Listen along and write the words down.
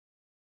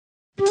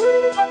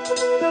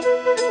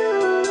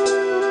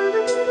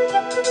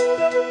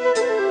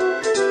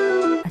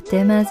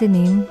אתם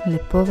מאזינים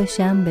לפה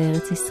ושם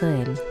בארץ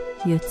ישראל.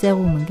 יוצר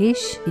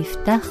ומגיש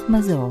יפתח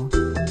מזור.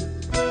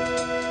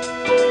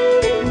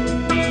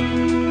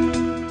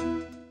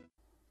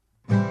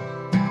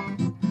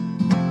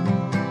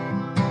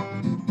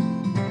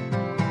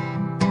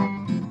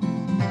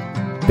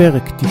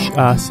 פרק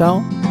 19,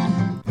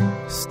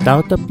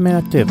 סטארט-אפ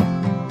מהטבע,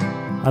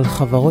 על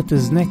חברות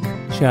הזנק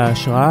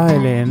שההשראה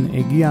אליהן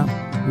הגיעה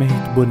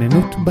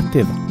מהתבוננות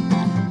בטבע.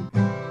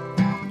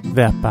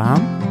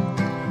 והפעם,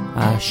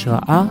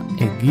 ההשראה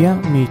הגיעה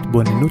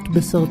מהתבוננות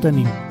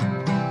בסרטנים.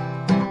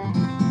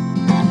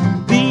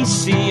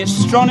 BC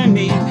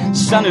astronomy,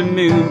 sun and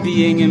moon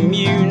being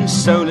immune,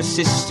 solar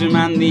system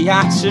and the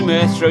atom,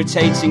 earth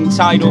rotating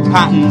tidal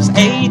patterns,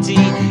 AD,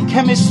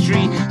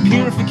 chemistry,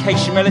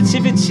 purification,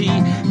 relativity,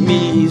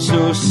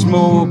 measles,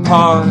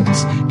 smallpox,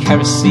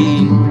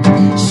 kerosene,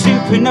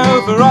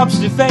 supernova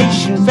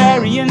observation,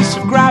 variance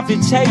of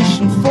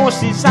gravitation,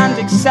 forces and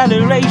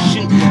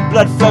acceleration,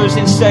 blood flows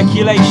in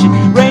circulation,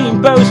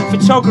 rainbows of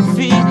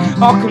photography,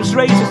 Occam's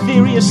razor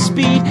theory of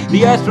speed,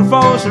 the earth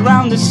revolves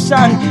around the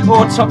sun,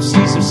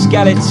 autopsies of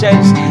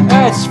skeletons,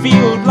 Earth's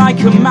field like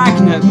a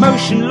magnet,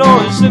 motion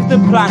laws of the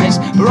planets,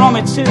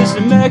 barometers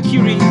of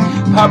mercury,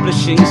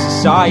 publishing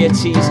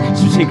societies,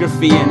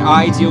 stratigraphy and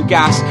ideal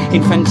gas,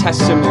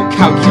 infinitesimal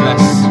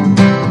calculus.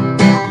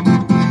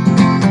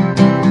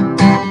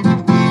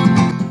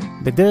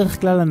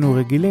 בדרך כלל אנו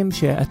רגילים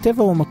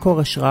שהטבע הוא מקור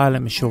השראה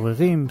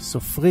למשוררים,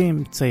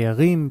 סופרים,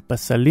 ציירים,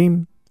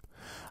 פסלים,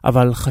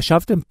 אבל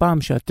חשבתם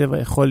פעם שהטבע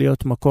יכול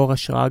להיות מקור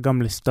השראה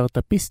גם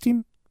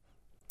לסטארט-אפיסטים?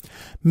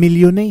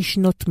 מיליוני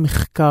שנות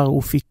מחקר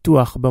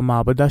ופיתוח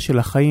במעבדה של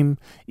החיים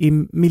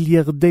עם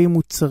מיליארדי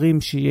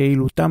מוצרים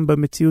שיעילותם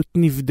במציאות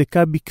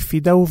נבדקה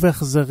בקפידה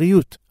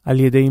ובאכזריות על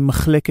ידי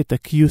מחלקת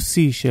ה-QC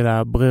של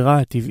הברירה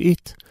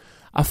הטבעית,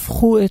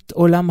 הפכו את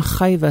עולם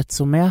החי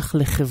והצומח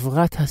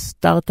לחברת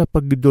הסטארט-אפ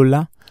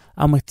הגדולה,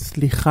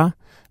 המצליחה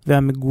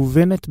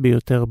והמגוונת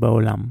ביותר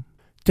בעולם.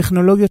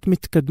 טכנולוגיות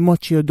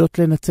מתקדמות שיודעות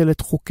לנצל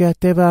את חוקי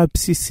הטבע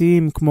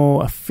הבסיסיים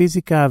כמו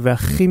הפיזיקה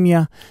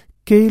והכימיה,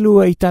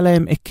 כאילו הייתה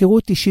להם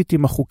היכרות אישית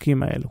עם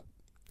החוקים האלו.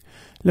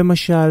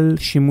 למשל,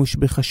 שימוש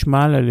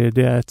בחשמל על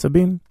ידי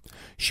העצבים,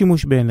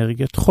 שימוש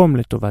באנרגיית חום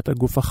לטובת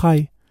הגוף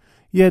החי,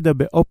 ידע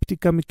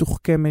באופטיקה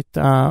מתוחכמת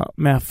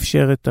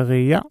המאפשרת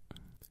הראייה,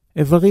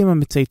 איברים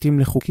המצייתים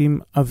לחוקים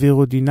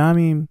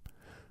אווירודינמיים,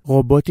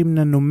 רובוטים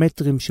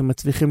ננומטרים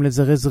שמצליחים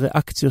לזרז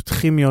ריאקציות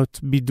כימיות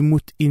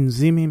בדמות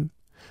אנזימים,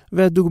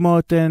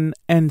 והדוגמאות הן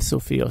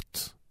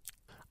אינסופיות.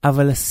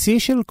 אבל השיא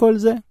של כל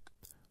זה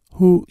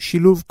הוא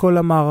שילוב כל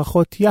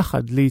המערכות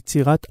יחד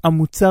ליצירת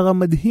המוצר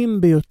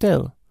המדהים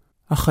ביותר,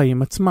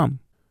 החיים עצמם.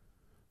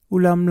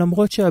 אולם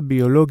למרות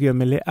שהביולוגיה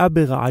מלאה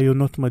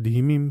ברעיונות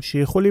מדהימים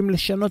שיכולים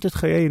לשנות את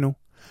חיינו,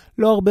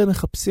 לא הרבה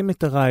מחפשים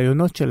את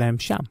הרעיונות שלהם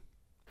שם.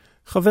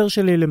 חבר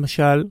שלי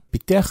למשל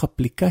פיתח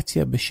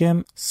אפליקציה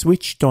בשם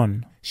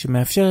SwitchTone,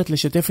 שמאפשרת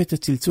לשתף את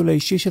הצלצול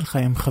האישי שלך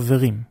עם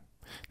חברים.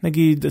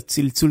 נגיד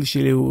הצלצול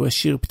שלי הוא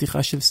השיר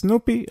פתיחה של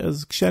סנופי,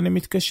 אז כשאני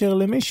מתקשר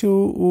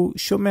למישהו הוא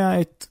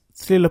שומע את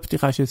צליל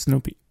הפתיחה של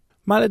סנופי.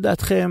 מה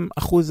לדעתכם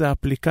אחוז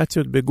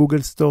האפליקציות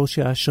בגוגל סטור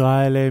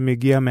שההשראה אליהם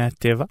הגיעה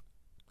מהטבע?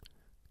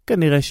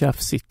 כנראה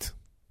שאפסית.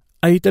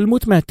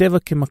 ההתעלמות מהטבע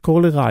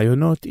כמקור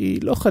לרעיונות היא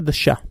לא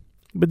חדשה.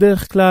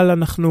 בדרך כלל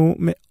אנחנו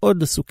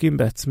מאוד עסוקים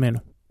בעצמנו.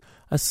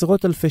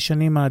 עשרות אלפי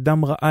שנים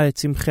האדם ראה את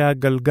צמחי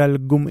הגלגל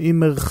גומעים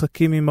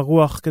מרחקים עם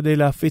הרוח כדי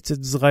להפיץ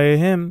את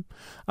זרעיהם,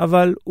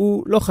 אבל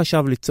הוא לא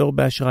חשב ליצור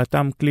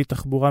בהשראתם כלי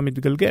תחבורה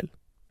מתגלגל.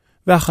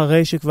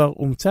 ואחרי שכבר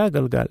הומצא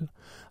הגלגל,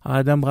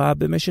 האדם ראה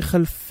במשך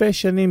אלפי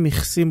שנים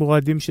מכסים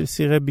רועדים של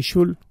סירי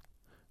בישול,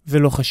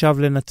 ולא חשב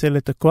לנצל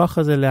את הכוח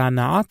הזה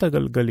להנעת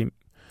הגלגלים.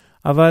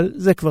 אבל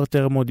זה כבר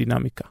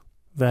טרמודינמיקה,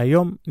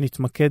 והיום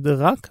נתמקד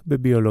רק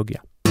בביולוגיה.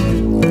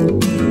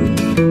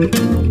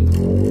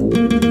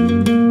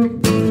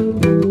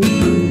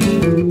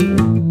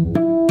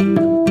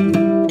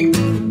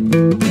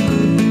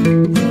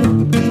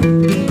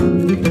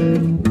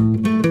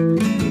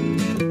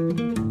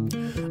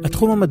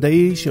 התחום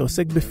המדעי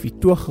שעוסק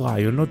בפיתוח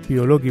רעיונות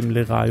ביולוגיים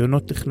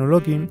לרעיונות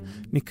טכנולוגיים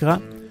נקרא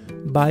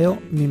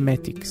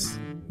ביומימטיקס.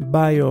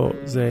 ביו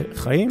זה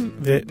חיים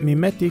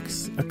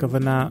ומימטיקס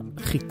הכוונה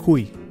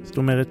חיקוי, זאת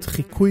אומרת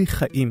חיקוי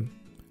חיים.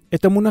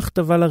 את המונח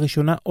טבע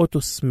לראשונה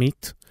אוטו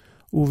סמית,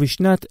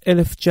 ובשנת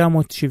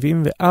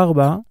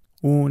 1974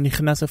 הוא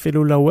נכנס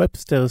אפילו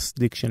לוובסטרס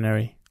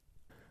דיקשנרי.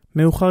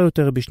 מאוחר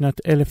יותר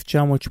בשנת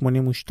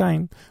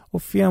 1982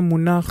 הופיע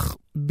מונח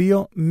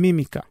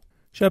ביומימיקה,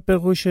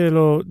 שהפירוש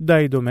שלו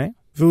די דומה,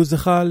 והוא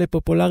זכה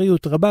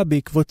לפופולריות רבה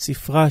בעקבות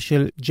ספרה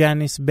של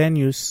ג'אניס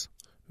בניוס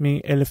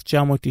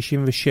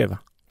מ-1997.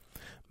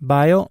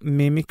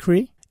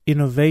 Biomimicry,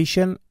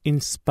 Innovation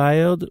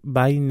Inspired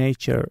by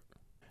Nature.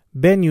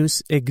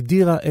 בניוס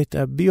הגדירה את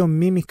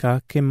הביומימיקה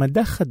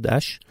כמדע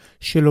חדש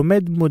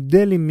שלומד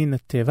מודלים מן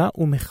הטבע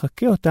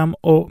ומחקה אותם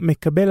או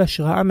מקבל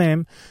השראה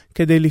מהם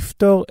כדי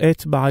לפתור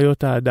את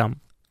בעיות האדם.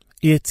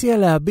 היא הציעה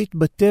להביט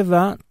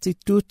בטבע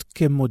ציטוט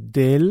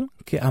כמודל,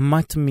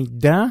 כאמת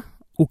מידה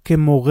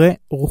וכמורה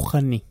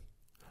רוחני.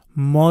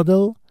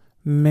 Model,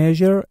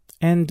 Measure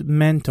and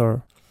Mentor.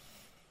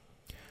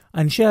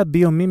 אנשי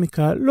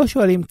הביומימיקה לא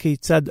שואלים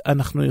כיצד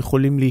אנחנו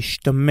יכולים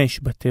להשתמש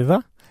בטבע,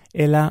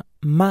 אלא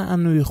מה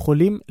אנו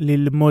יכולים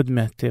ללמוד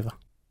מהטבע.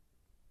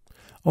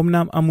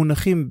 אמנם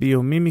המונחים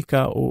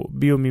ביומימיקה או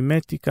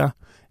ביומימטיקה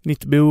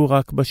נטבעו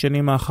רק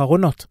בשנים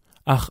האחרונות,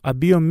 אך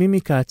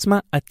הביומימיקה עצמה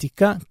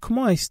עתיקה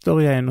כמו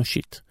ההיסטוריה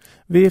האנושית,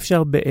 ואי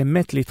אפשר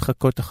באמת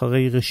להתחקות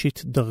אחרי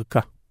ראשית דרכה.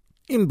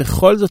 אם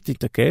בכל זאת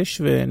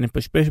נתעקש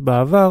ונפשפש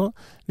בעבר,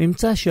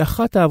 נמצא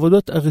שאחת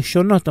העבודות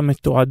הראשונות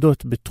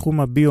המתועדות בתחום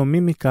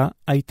הביומימיקה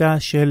הייתה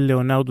של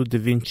ליאונרדו דה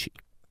וינצ'י.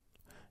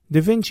 דה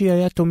וינצ'י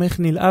היה תומך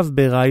נלהב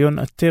ברעיון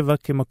הטבע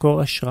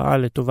כמקור השראה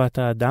לטובת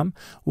האדם,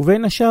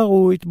 ובין השאר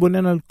הוא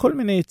התבונן על כל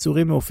מיני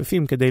יצורים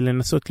מעופפים כדי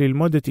לנסות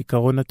ללמוד את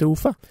עיקרון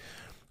התעופה.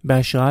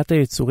 בהשראת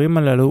היצורים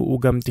הללו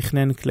הוא גם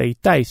תכנן כלי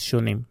טייס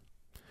שונים.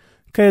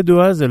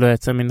 כידוע זה לא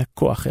יצא מן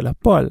הכוח אל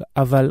הפועל,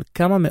 אבל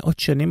כמה מאות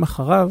שנים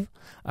אחריו,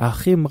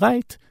 האחים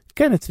רייט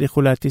כן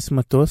הצליחו להטיס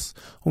מטוס,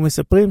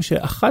 ומספרים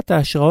שאחת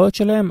ההשראות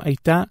שלהם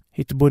הייתה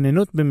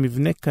התבוננות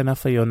במבנה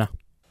כנף היונה.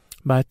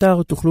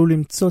 באתר תוכלו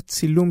למצוא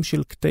צילום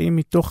של קטעים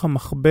מתוך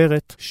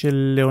המחברת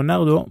של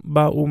ליאונרדו,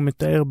 בה הוא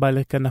מתאר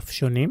בעלי כנף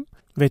שונים,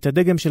 ואת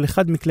הדגם של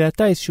אחד מכלי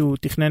הטייס שהוא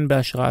תכנן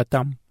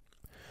בהשראתם.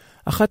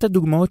 אחת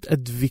הדוגמאות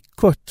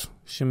הדביקות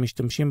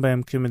שמשתמשים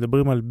בהם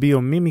כשמדברים על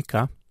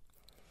ביומימיקה,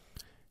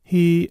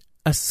 היא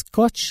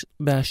הסקוץ'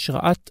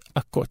 בהשראת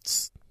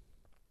הקוץ.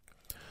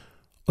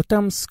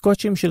 אותם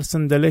סקוטשים של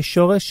סנדלי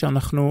שורש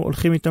שאנחנו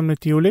הולכים איתם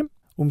לטיולים,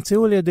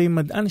 הומצאו על ידי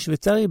מדען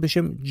שוויצרי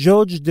בשם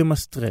ג'ורג' דה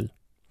מסטרל.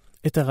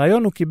 את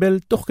הרעיון הוא קיבל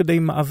תוך כדי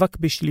מאבק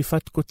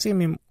בשליפת קוצים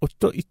עם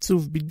אותו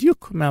עיצוב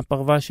בדיוק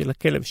מהפרווה של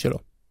הכלב שלו.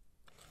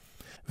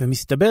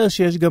 ומסתבר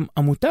שיש גם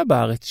עמותה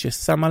בארץ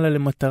ששמה לה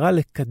למטרה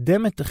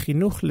לקדם את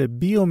החינוך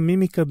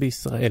לביומימיקה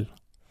בישראל.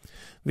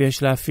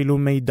 ויש לה אפילו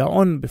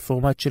מידעון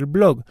בפורמט של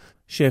בלוג,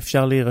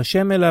 שאפשר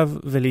להירשם אליו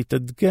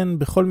ולהתעדכן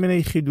בכל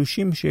מיני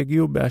חידושים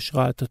שהגיעו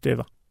בהשראת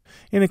הטבע.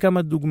 הנה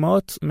כמה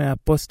דוגמאות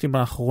מהפוסטים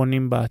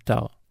האחרונים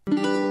באתר.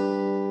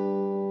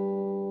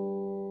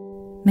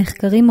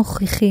 מחקרים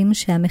מוכיחים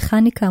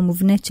שהמכניקה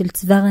המובנית של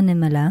צוואר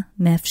הנמלה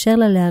מאפשר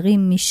לה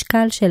להרים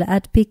משקל של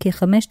עד פי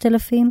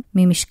כ-5,000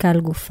 ממשקל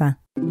גופה.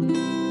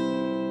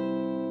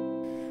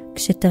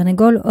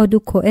 כשתרנגול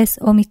הודו כועס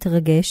או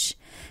מתרגש,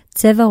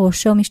 צבע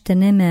ראשו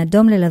משתנה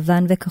מאדום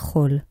ללבן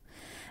וכחול.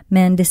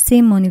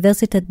 מהנדסים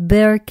מאוניברסיטת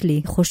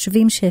ברקלי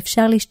חושבים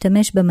שאפשר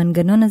להשתמש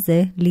במנגנון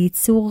הזה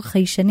לייצור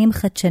חיישנים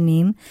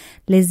חדשניים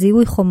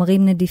לזיהוי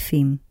חומרים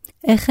נדיפים.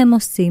 איך הם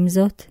עושים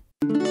זאת?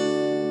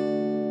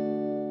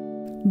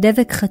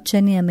 דבק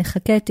חדשני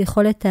המחכה את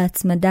יכולת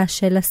ההצמדה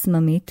של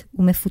הסממית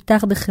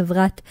ומפותח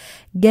בחברת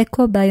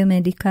גקו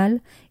ביומדיקל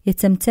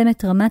יצמצם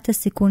את רמת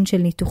הסיכון של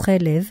ניתוחי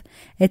לב,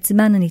 את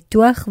זמן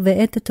הניתוח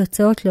ואת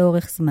התוצאות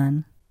לאורך זמן.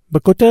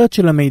 בכותרת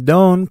של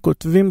המידעון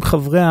כותבים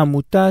חברי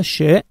העמותה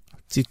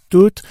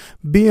ציטוט,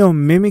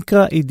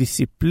 ביומימיקה היא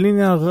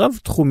דיסציפלינה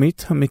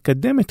רב-תחומית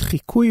המקדמת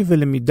חיקוי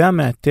ולמידה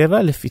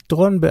מהטבע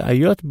לפתרון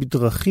בעיות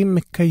בדרכים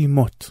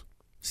מקיימות.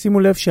 שימו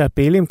לב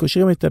שהפעילים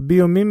קושרים את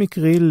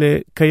הביומימיקרי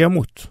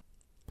לקיימות.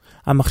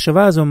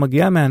 המחשבה הזו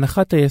מגיעה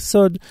מהנחת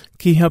היסוד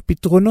כי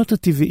הפתרונות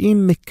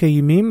הטבעיים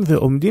מקיימים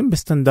ועומדים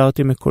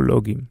בסטנדרטים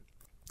אקולוגיים.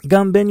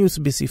 גם בניוס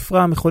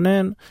בספרה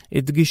המכונן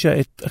הדגישה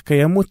את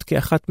הקיימות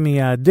כאחת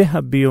מיעדי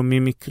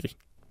הביומימיקרי.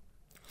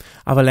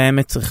 אבל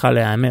האמת צריכה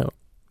להיאמר.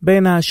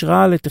 בין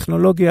ההשראה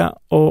לטכנולוגיה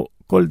או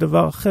כל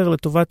דבר אחר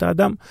לטובת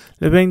האדם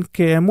לבין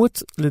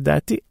קיימות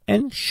לדעתי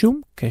אין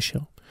שום קשר.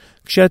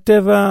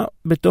 כשהטבע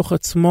בתוך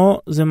עצמו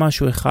זה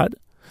משהו אחד,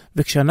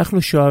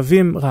 וכשאנחנו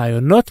שואבים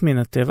רעיונות מן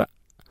הטבע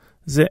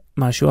זה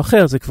משהו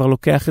אחר, זה כבר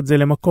לוקח את זה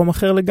למקום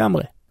אחר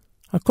לגמרי.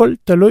 הכל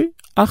תלוי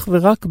אך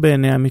ורק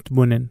בעיני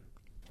המתבונן.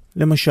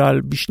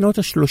 למשל, בשנות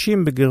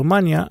ה-30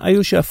 בגרמניה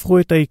היו שהפכו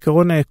את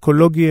העיקרון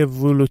האקולוגי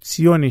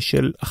אבולוציוני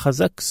של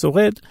החזק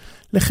שורד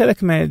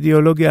לחלק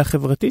מהאידיאולוגיה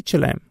החברתית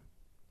שלהם,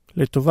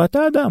 לטובת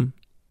האדם.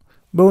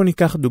 בואו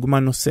ניקח דוגמה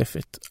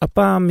נוספת,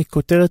 הפעם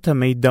מכותרת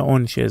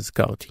המידעון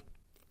שהזכרתי.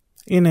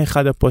 הנה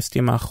אחד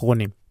הפוסטים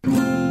האחרונים.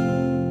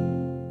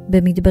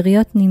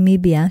 במדבריות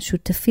נימיביה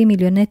שותפים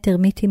מיליוני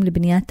טרמיטים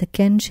לבניית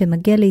הקן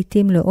שמגיע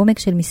לעתים לעומק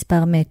של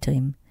מספר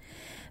מטרים.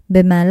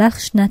 במהלך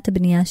שנת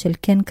הבנייה של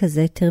קן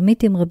כזה,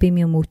 טרמיטים רבים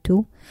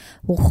ימותו,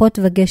 רוחות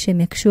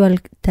וגשם יקשו על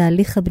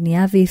תהליך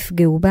הבנייה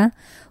ויפגעו בה,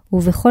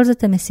 ובכל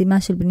זאת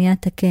המשימה של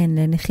בניית הקן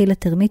לנחיל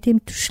הטרמיטים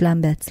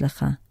תושלם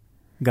בהצלחה.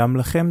 גם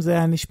לכם זה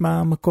היה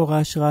נשמע מקור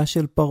ההשראה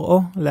של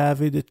פרעה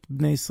להעביד את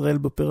בני ישראל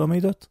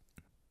בפירמידות?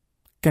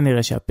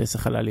 כנראה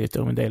שהפסח עלה לי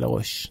יותר מדי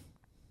לראש.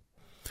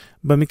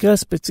 במקרה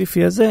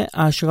הספציפי הזה,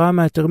 ההשראה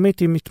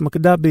מהטרמיטים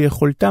מתמקדה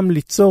ביכולתם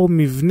ליצור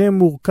מבנה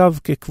מורכב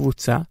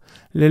כקבוצה,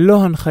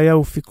 ללא הנחיה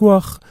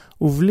ופיקוח,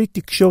 ובלי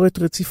תקשורת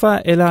רציפה,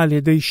 אלא על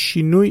ידי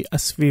שינוי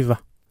הסביבה.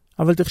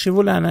 אבל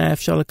תחשבו לאן היה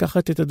אפשר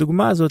לקחת את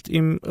הדוגמה הזאת,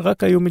 אם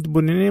רק היו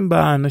מתבוננים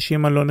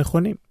באנשים הלא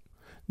נכונים.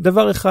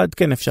 דבר אחד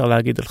כן אפשר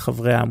להגיד על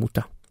חברי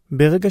העמותה.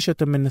 ברגע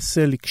שאתה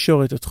מנסה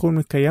לקשור את התחום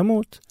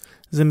לקיימות,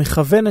 זה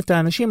מכוון את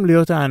האנשים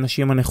להיות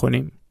האנשים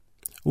הנכונים.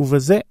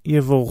 ובזה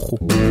יבורכו.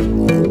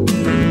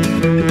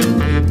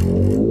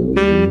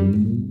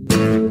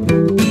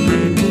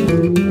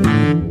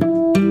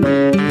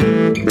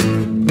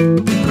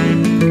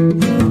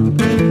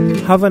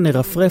 הבה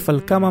נרפרף על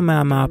כמה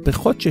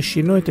מהמהפכות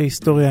ששינו את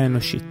ההיסטוריה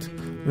האנושית,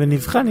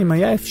 ונבחן אם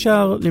היה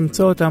אפשר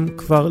למצוא אותם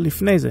כבר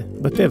לפני זה,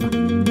 בטבע.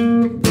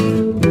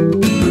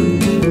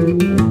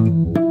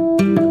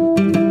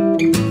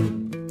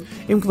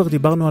 אם כבר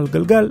דיברנו על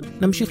גלגל,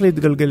 נמשיך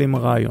להתגלגל עם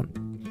הרעיון.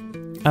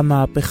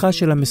 המהפכה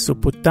של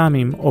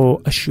המסופוטמים או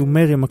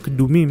השומרים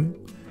הקדומים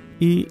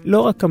היא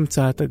לא רק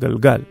המצאת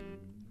הגלגל,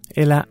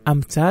 אלא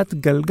המצאת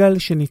גלגל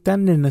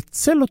שניתן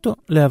לנצל אותו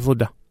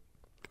לעבודה.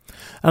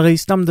 הרי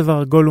סתם דבר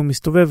עגול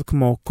ומסתובב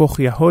כמו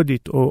כוכיה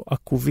הודית או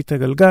עקובית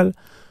הגלגל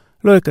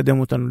לא יקדם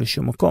אותנו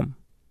לשום מקום.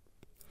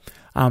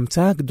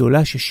 ההמצאה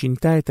הגדולה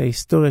ששינתה את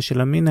ההיסטוריה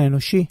של המין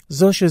האנושי,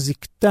 זו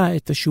שזיקתה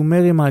את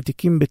השומרים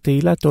העתיקים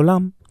בתהילת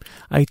עולם,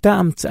 הייתה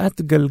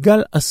המצאת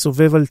גלגל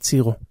הסובב על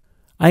צירו.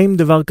 האם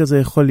דבר כזה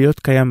יכול להיות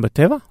קיים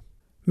בטבע?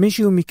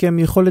 מישהו מכם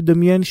יכול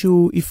לדמיין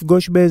שהוא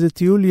יפגוש באיזה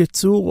טיול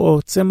יצור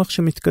או צמח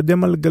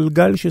שמתקדם על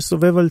גלגל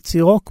שסובב על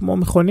צירו כמו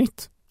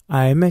מכונית?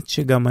 האמת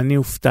שגם אני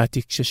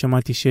הופתעתי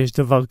כששמעתי שיש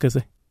דבר כזה.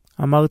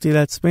 אמרתי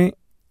לעצמי,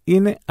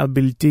 הנה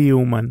הבלתי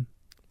יאומן.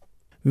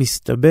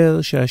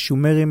 מסתבר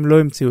שהשומרים לא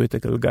המציאו את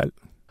הגלגל.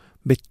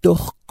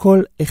 בתוך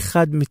כל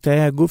אחד מתאי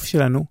הגוף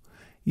שלנו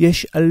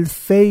יש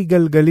אלפי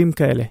גלגלים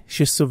כאלה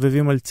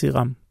שסובבים על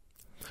צירם.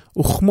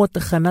 וכמו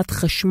תחנת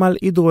חשמל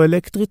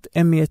הידרואלקטרית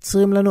הם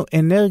מייצרים לנו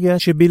אנרגיה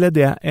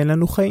שבלעדיה אין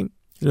לנו חיים.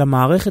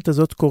 למערכת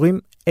הזאת קוראים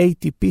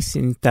ATP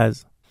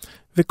סינתז.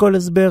 וכל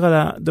הסבר על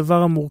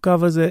הדבר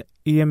המורכב הזה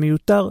יהיה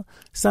מיותר.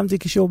 שמתי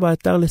קישור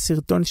באתר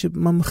לסרטון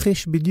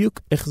שממחיש בדיוק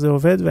איך זה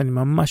עובד, ואני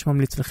ממש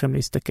ממליץ לכם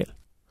להסתכל.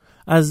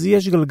 אז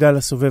יש גלגל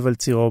הסובב על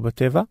צירו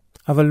בטבע,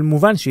 אבל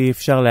מובן שאי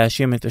אפשר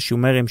להאשים את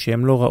השומרים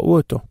שהם לא ראו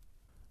אותו.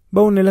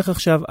 בואו נלך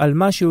עכשיו על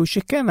משהו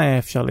שכן היה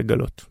אפשר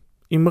לגלות,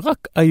 אם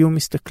רק היו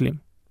מסתכלים.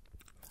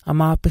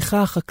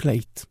 המהפכה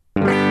החקלאית.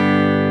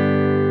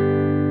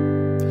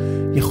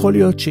 יכול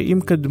להיות שאם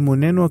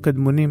קדמוננו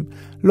הקדמונים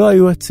לא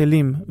היו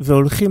עצלים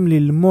והולכים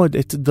ללמוד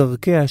את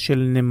דרכיה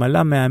של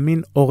נמלה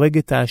מהמין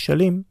הורגת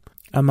האשלים,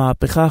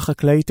 המהפכה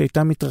החקלאית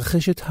הייתה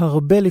מתרחשת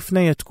הרבה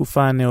לפני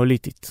התקופה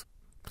הנאוליתית.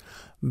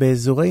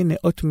 באזורי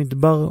נאות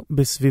מדבר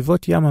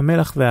בסביבות ים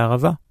המלח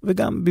והערבה,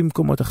 וגם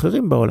במקומות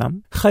אחרים בעולם,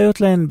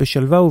 חיות להן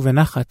בשלווה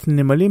ובנחת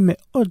נמלים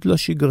מאוד לא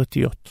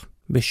שגרתיות.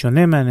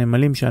 בשונה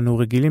מהנמלים שאנו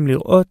רגילים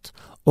לראות,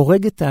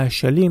 הורגת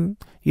האשלים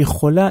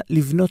יכולה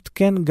לבנות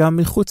קן גם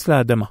מחוץ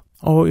לאדמה,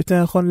 או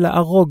יותר נכון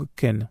להרוג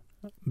קן,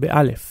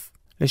 באלף.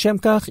 לשם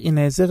כך היא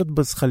נעזרת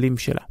בזחלים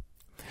שלה.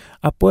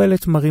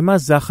 הפועלת מרימה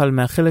זחל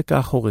מהחלק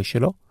האחורי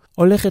שלו,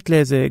 הולכת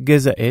לאיזה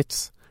גזע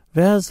עץ,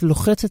 ואז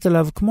לוחצת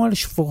עליו כמו על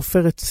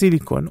שפורפרת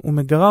סיליקון,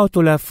 ומגרה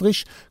אותו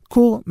להפריש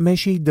קור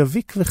משי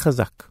דביק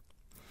וחזק.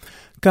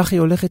 כך היא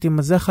הולכת עם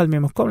הזחל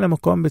ממקום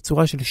למקום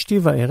בצורה של שתי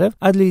וערב,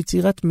 עד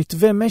ליצירת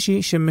מתווה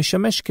משי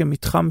שמשמש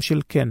כמתחם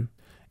של קן.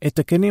 את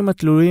הקנים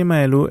התלוליים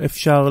האלו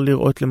אפשר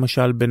לראות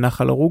למשל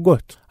בנחל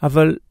ערוגות,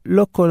 אבל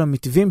לא כל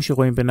המתווים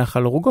שרואים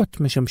בנחל ערוגות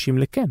משמשים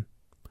לקן.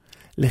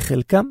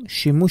 לחלקם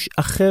שימוש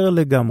אחר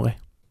לגמרי.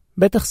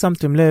 בטח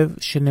שמתם לב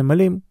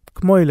שנמלים,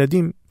 כמו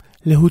ילדים,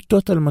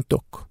 להוטות על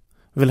מתוק,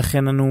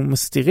 ולכן אנו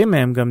מסתירים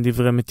מהם גם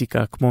דברי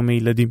מתיקה כמו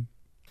מילדים.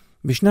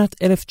 בשנת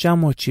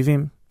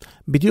 1970,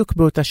 בדיוק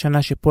באותה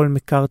שנה שפול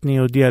מקארטני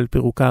הודיע על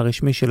פירוקה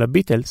הרשמי של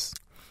הביטלס,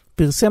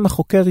 פרסם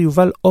החוקר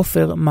יובל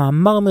אופר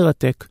מאמר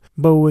מרתק,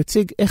 בו הוא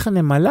הציג איך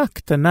הנמלה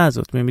הקטנה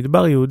הזאת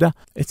ממדבר יהודה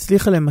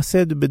הצליחה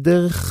למסד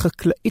בדרך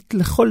חקלאית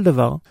לכל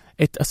דבר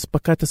את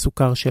אספקת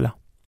הסוכר שלה.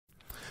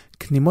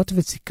 קנימות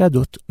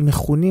וציקדות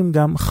מכונים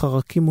גם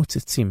חרקים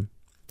מוצצים.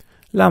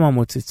 למה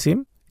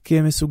מוצצים? כי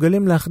הם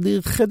מסוגלים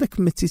להחדיר חדק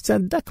מציצה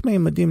דק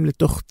מימדים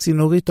לתוך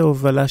צינורית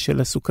ההובלה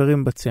של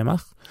הסוכרים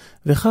בצמח,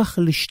 וכך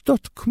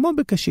לשתות כמו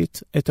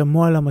בקשית את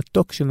המועל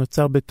המתוק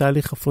שנוצר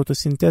בתהליך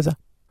הפוטוסינתזה.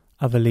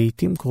 אבל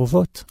לעתים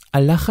קרובות,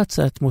 הלחץ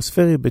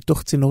האטמוספרי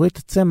בתוך צינורית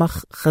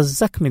הצמח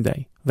חזק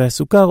מדי,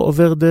 והסוכר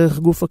עובר דרך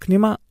גוף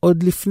הקנימה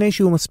עוד לפני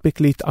שהוא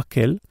מספיק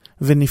להתעכל,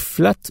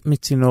 ונפלט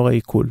מצינור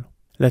העיכול.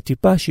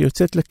 לטיפה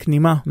שיוצאת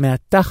לקנימה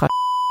מהתחת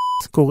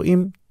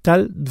קוראים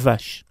טל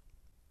דבש.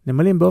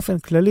 נמלים באופן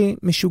כללי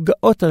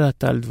משוגעות על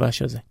הטל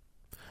דבש הזה.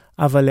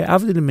 אבל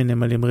להבדיל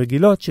מנמלים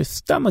רגילות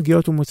שסתם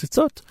מגיעות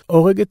ומוצצות,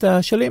 הורגת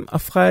האשלים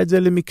הפכה את זה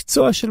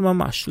למקצוע של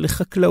ממש,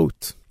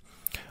 לחקלאות.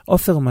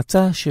 אופר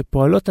מצא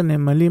שפועלות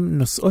הנמלים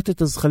נושאות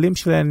את הזחלים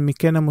שלהן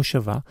מקן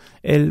המושבה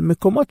אל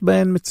מקומות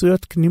בהן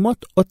מצויות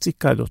קנימות או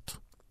ציקדות.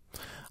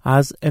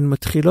 אז הן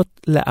מתחילות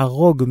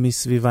להרוג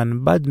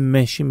מסביבן בד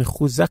משי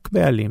מחוזק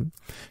בעלים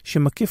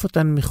שמקיף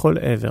אותן מכל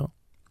עבר.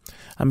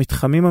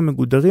 המתחמים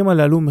המגודרים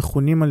הללו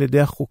מכונים על ידי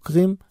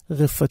החוקרים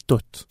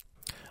רפתות.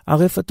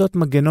 הרפתות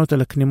מגנות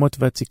על הקנימות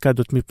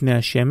והציקדות מפני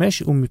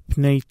השמש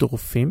ומפני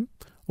טורפים,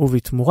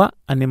 ובתמורה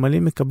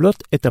הנמלים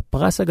מקבלות את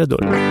הפרס הגדול.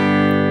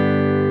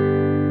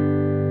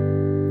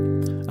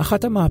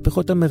 אחת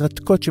המהפכות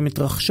המרתקות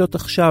שמתרחשות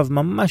עכשיו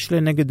ממש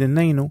לנגד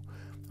עינינו,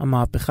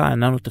 המהפכה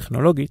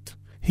הננו-טכנולוגית,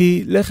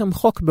 היא לחם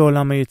חוק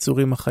בעולם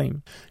היצורים החיים.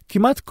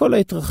 כמעט כל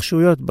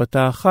ההתרחשויות בתא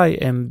החי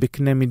הם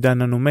בקנה מידה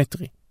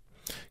ננומטרי.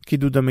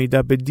 קידוד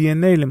המידע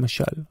ב-DNA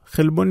למשל,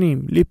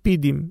 חלבונים,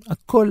 ליפידים,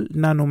 הכל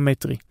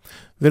ננומטרי.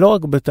 ולא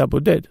רק בתא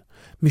בודד.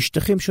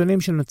 משטחים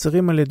שונים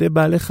שנוצרים על ידי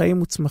בעלי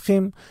חיים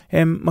וצמחים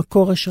הם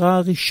מקור השראה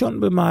ראשון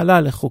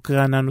במעלה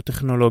לחוקרי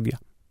הננו-טכנולוגיה.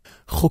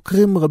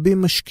 חוקרים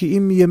רבים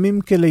משקיעים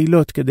ימים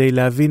כלילות כדי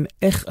להבין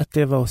איך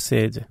הטבע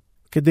עושה את זה.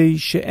 כדי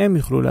שהם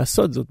יוכלו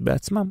לעשות זאת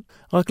בעצמם.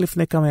 רק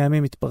לפני כמה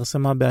ימים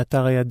התפרסמה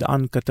באתר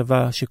הידען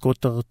כתבה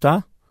שכותרתה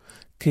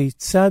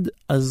כיצד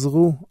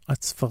עזרו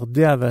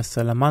הצפרדע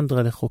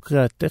והסלמנדרה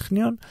לחוקרי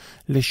הטכניון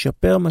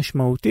לשפר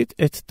משמעותית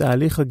את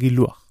תהליך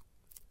הגילוח.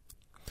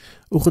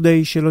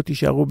 וכדי שלא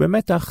תישארו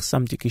במתח,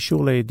 שמתי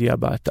קישור לידיעה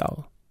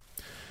באתר.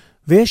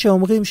 ויש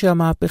האומרים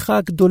שהמהפכה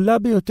הגדולה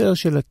ביותר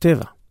של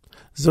הטבע,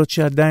 זאת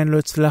שעדיין לא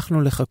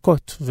הצלחנו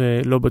לחכות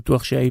ולא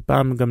בטוח שאי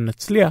פעם גם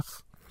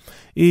נצליח,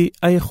 היא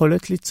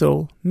היכולת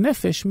ליצור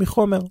נפש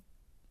מחומר.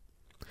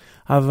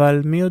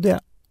 אבל מי יודע,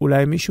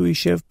 אולי מישהו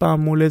יישב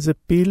פעם מול איזה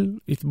פיל,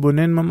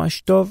 יתבונן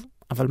ממש טוב,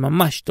 אבל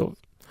ממש טוב,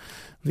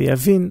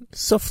 ויבין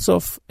סוף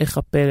סוף איך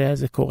הפלא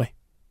הזה קורה.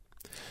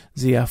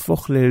 זה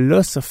יהפוך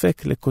ללא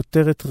ספק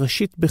לכותרת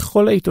ראשית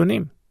בכל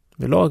העיתונים,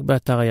 ולא רק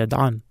באתר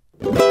הידען.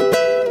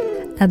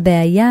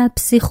 הבעיה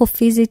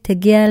הפסיכופיזית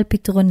הגיעה על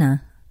פתרונה.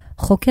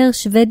 חוקר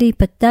שוודי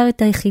פתר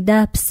את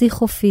היחידה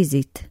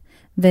הפסיכופיזית,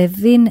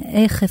 והבין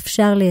איך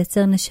אפשר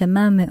לייצר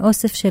נשמה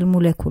מאוסף של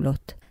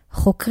מולקולות.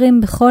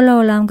 חוקרים בכל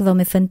העולם כבר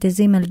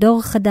מפנטזים על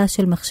דור חדש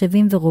של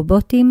מחשבים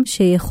ורובוטים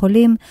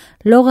שיכולים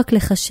לא רק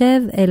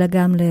לחשב, אלא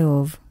גם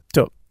לאהוב.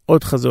 טוב,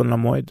 עוד חזון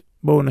למועד.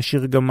 בואו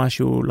נשאיר גם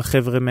משהו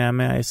לחבר'ה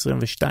מהמאה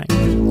ה-22.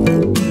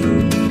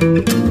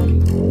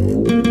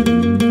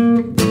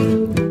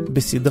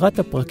 בסדרת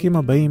הפרקים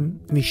הבאים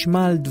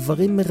נשמע על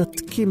דברים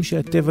מרתקים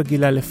שהטבע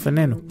גילה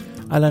לפנינו.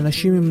 על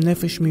אנשים עם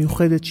נפש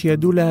מיוחדת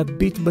שידעו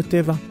להביט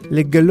בטבע,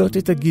 לגלות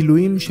את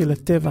הגילויים של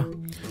הטבע,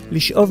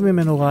 לשאוב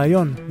ממנו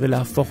רעיון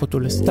ולהפוך אותו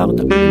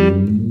לסטארט-אפ.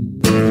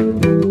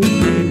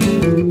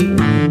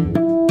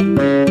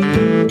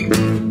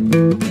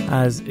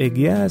 אז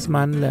הגיע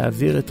הזמן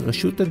להעביר את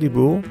רשות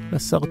הדיבור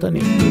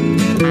לסרטנים.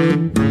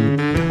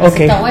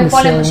 אוקיי. אתה רואה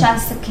פה למשל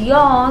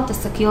שקיות,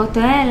 השקיות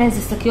האלה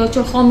זה שקיות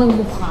של חומר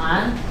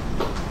מוכן,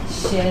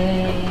 שהוא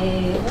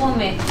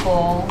עומד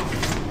פה,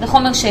 זה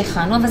חומר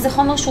שהכנו, אבל זה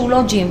חומר שהוא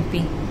לא GMP.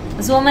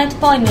 אז הוא עומד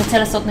פה, אם נרצה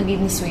לעשות נגיד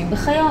ניסויים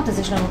בחיות, אז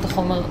יש לנו את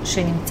החומר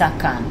שנמצא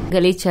כאן.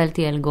 גלית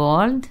שלטיאל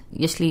גולד,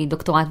 יש לי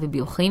דוקטורט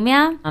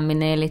בביוכימיה,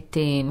 המנהלת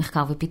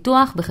מחקר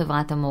ופיתוח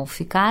בחברת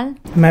המורפיקל.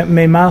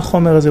 ממה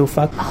החומר הזה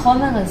הופק?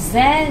 החומר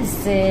הזה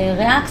זה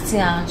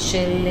ריאקציה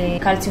של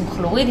קלציום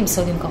כלוריד עם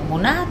סודיום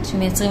קרבונט,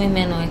 שמייצרים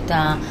ממנו את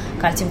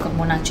הקלציום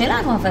קרבונט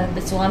שלנו, אבל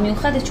בצורה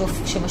מיוחדת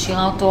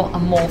שמשאירה אותו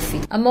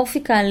אמורפית.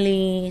 המורפיקל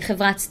היא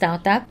חברת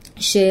סטארט-אפ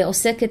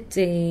שעוסקת,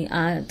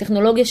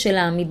 הטכנולוגיה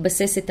שלה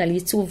מתבססת על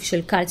ייצוב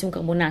של קלציום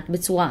קרבונט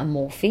בצורה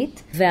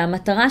אמורפית,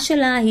 והמטרה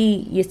שלה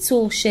היא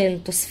ייצור של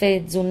תוספי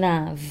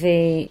תזונה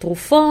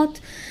ותרופות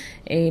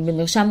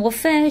במרשם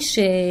רופא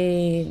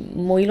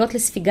שמועילות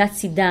לספיגת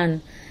סידן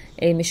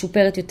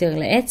משופרת יותר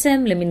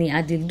לעצם,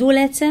 למניעת דלדול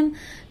עצם,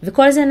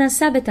 וכל זה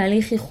נעשה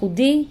בתהליך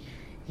ייחודי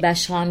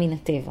בהשראה מן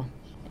הטבע.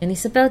 אני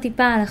אספר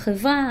טיפה על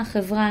החברה.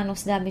 החברה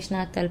נוסדה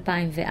בשנת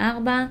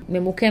 2004,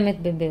 ממוקמת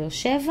בבאר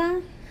שבע,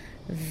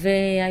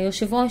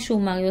 והיושב ראש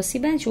הוא מר יוסי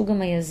בן, שהוא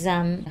גם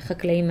היזם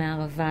החקלאי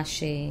מהערבה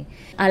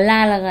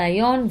שעלה על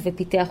הרעיון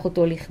ופיתח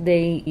אותו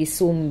לכדי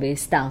יישום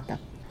בסטארט-אפ.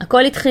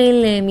 הכל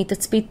התחיל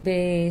מתצפית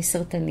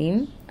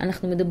בסרטנים.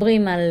 אנחנו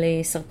מדברים על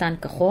סרטן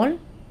כחול,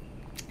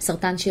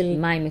 סרטן של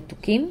מים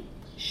מתוקים.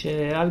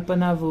 שעל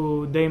פניו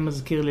הוא די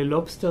מזכיר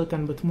ללובסטר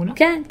כאן בתמונה?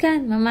 כן,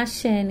 כן,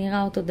 ממש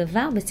נראה אותו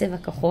דבר, בצבע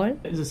כחול.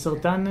 זה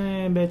סרטן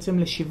בעצם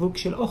לשיווק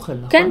של אוכל,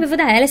 נכון? כן,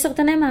 בוודאי, אלה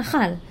סרטני מאכל.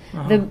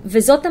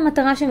 וזאת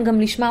המטרה שהם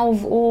גם לשמה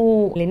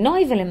הובאו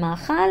לנוי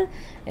ולמאכל.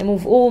 הם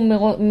הובאו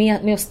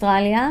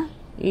מאוסטרליה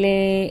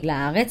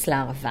לארץ,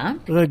 לערבה.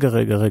 רגע.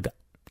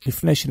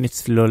 לפני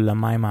שנצלול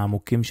למים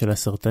העמוקים של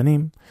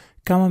הסרטנים,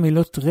 כמה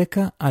מילות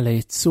רקע על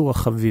היצור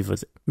החביב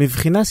הזה.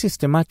 מבחינה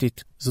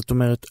סיסטמטית, זאת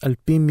אומרת על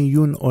פי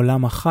מיון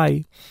עולם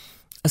החי,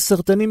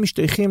 הסרטנים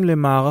משתייכים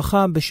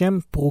למערכה בשם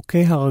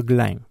פרוקי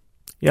הרגליים,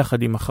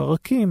 יחד עם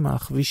החרקים,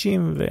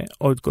 החבישים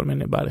ועוד כל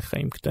מיני בעלי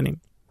חיים קטנים.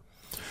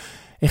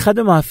 אחד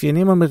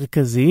המאפיינים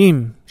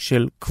המרכזיים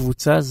של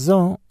קבוצה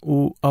זו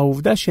הוא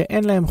העובדה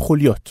שאין להם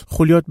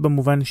חוליות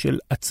במובן של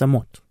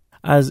עצמות.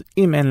 אז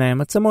אם אין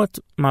להם עצמות,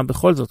 מה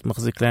בכל זאת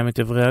מחזיק להם את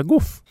עברי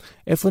הגוף?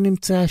 איפה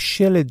נמצא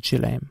השלד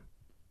שלהם?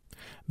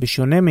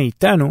 בשונה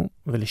מאיתנו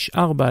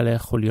ולשאר בעלי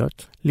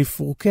החוליות,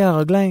 לפרוקי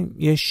הרגליים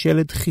יש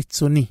שלד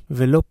חיצוני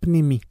ולא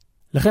פנימי.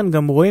 לכן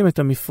גם רואים את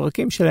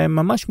המפרקים שלהם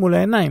ממש מול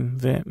העיניים,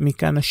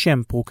 ומכאן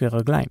השם פרוקי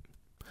רגליים.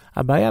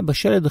 הבעיה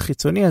בשלד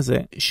החיצוני הזה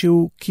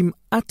שהוא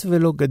כמעט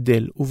ולא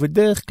גדל,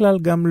 ובדרך כלל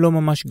גם לא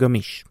ממש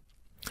גמיש.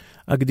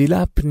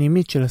 הגדילה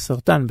הפנימית של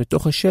הסרטן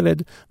בתוך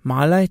השלד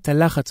מעלה את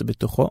הלחץ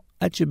בתוכו,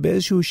 עד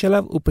שבאיזשהו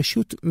שלב הוא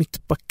פשוט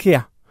מתפקע,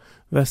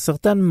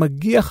 והסרטן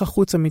מגיח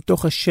החוצה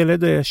מתוך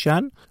השלד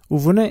הישן,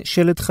 ובונה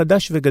שלד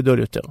חדש וגדול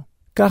יותר.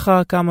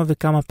 ככה כמה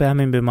וכמה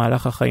פעמים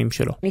במהלך החיים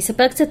שלו. אני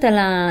אספר קצת על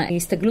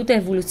ההסתגלות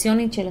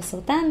האבולוציונית של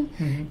הסרטן.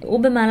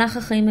 הוא במהלך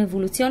החיים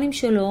האבולוציוניים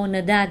שלו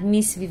נדד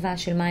מסביבה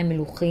של מים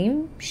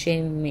מלוחים,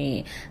 שהם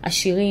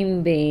עשירים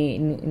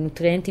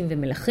בנוטריאנטים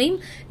ומלחים,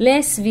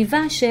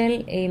 לסביבה של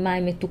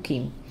מים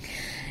מתוקים.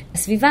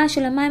 הסביבה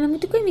של המים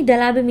המתוקים היא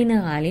דלה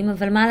במינרלים,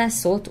 אבל מה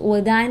לעשות? הוא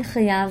עדיין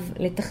חייב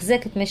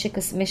לתחזק את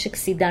משק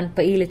סידן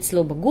פעיל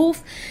אצלו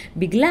בגוף,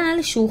 בגלל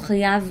שהוא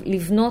חייב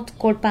לבנות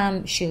כל פעם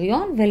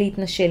שריון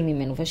ולהתנשל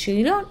ממנו.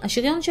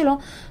 והשריון שלו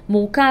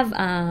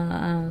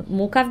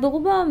מורכב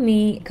ברובו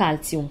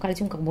מקלציום,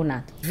 קלציום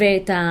קרבונט.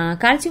 ואת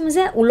הקלציום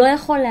הזה הוא לא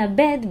יכול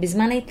לאבד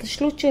בזמן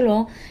ההתנשלות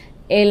שלו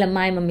אל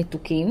המים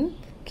המתוקים,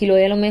 כי לא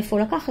יהיה לו מאיפה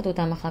לקחת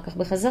אותם אחר כך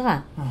בחזרה.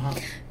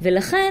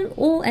 ולכן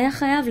הוא היה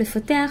חייב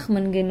לפתח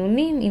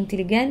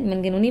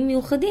מנגנונים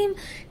מיוחדים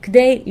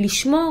כדי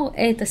לשמור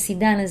את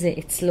הסידן הזה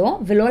אצלו,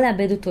 ולא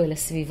לאבד אותו אל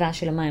הסביבה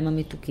של המים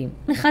המתוקים.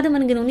 אחד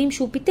המנגנונים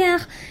שהוא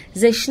פיתח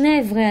זה שני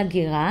עברי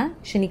הגירה,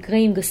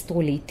 שנקראים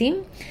גסטרוליטים,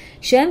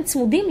 שהם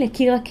צמודים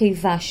לקיר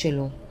הקיבה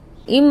שלו.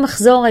 עם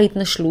מחזור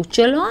ההתנשלות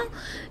שלו,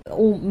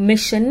 הוא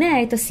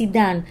משנה את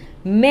הסידן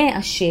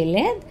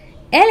מהשלד,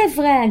 אל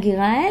עברי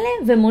ההגירה האלה,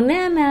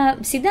 ומונע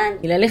מהסידן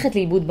ללכת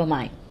לאיבוד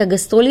במים.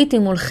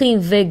 הגסטרוליטים הולכים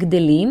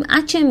וגדלים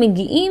עד שהם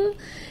מגיעים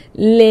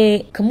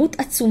לכמות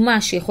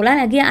עצומה שיכולה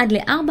להגיע עד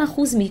ל4%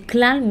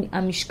 מכלל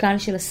המשקל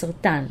של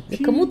הסרטן. זה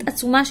כמות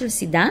עצומה של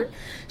סידן,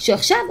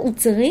 שעכשיו הוא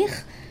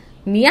צריך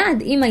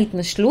מיד עם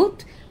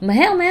ההתנשלות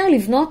מהר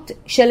לבנות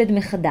שלד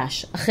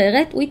מחדש,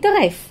 אחרת הוא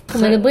יתערף.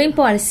 אנחנו מדברים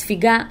פה על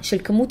ספיגה של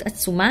כמות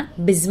עצומה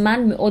בזמן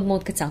מאוד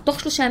מאוד קצר. תוך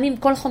 3 ימים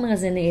כל החומר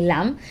הזה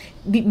נעלם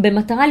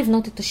במטרה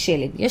לבנות את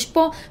השלד. יש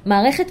פה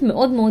מערכת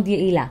מאוד מאוד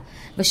יעילה.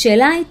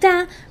 והשאלה הייתה,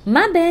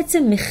 מה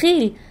בעצם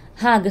מכיל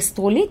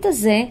הגסטרוליט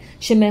הזה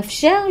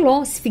שמאפשר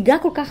לו ספיגה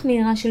כל כך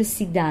מהירה של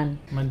סידן?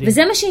 מדהים.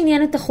 וזה מה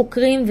שעניין את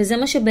החוקרים, וזה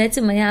מה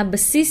שבעצם היה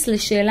הבסיס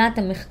לשאלת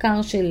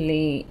המחקר של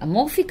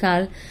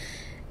המורפיקל,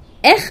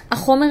 איך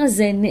החומר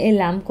הזה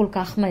נעלם כל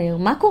כך מהר?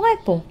 מה קורה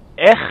פה?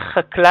 איך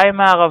חקלאי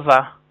מערבה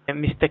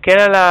מסתכל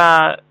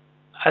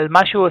על מה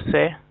שהוא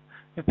עושה,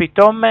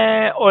 ופתאום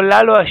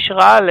עולה לו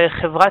השראה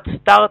לחברת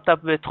סטארט-אפ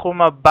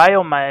בתחום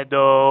הביומד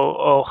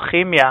או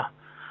כימיה.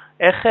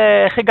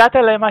 איך הגעת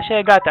למה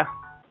שהגעת?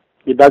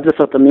 גידלתי את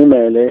הסרטנים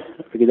האלה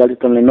וגידלתי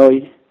אותם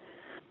לנוי.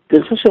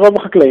 אני חושב שרוב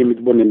החקלאים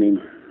מתבוננים,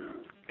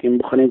 כי הם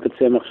בוחנים את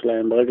הצמח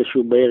שלהם. ברגע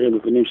שהוא בעיר הם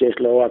מבינים שיש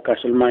לו או עקה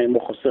של מים או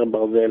חוסר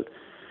ברזל.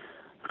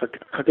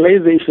 חקלאי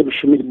זה איש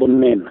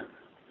שמתבונן,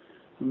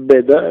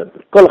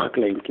 כל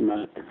החקלאים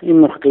כמעט,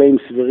 אם הם חקלאים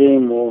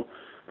סבירים או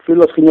אפילו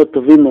לא צריכים להיות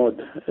טובים מאוד,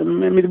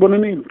 הם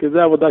מתבוננים, כי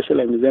זה העבודה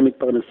שלהם, מזה הם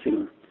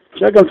מתפרנסים.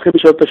 אפשר גם צריכים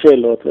לשאול את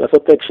השאלות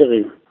ולעשות את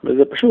ההקשרים,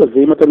 וזה פשוט,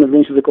 ואם אתה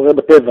מבין שזה קורה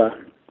בטבע,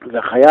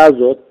 והחיה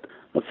הזאת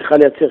מצליחה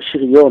לייצר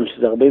שריון,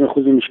 שזה 40%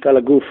 ממשקל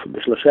הגוף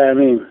ב3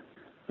 ימים,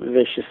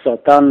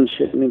 ושסרטן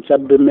שנמצא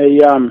במי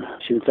ים,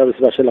 שנמצא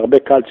בסביבה של הרבה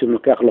קלציום,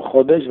 לוקח לו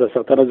חודש,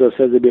 והסרטן הזה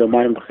עושה את זה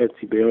ביומיים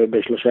וחצי,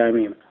 ב3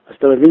 ימים. אז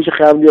אתה מבין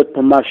שחייב להיות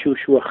פה משהו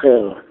שהוא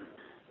אחר.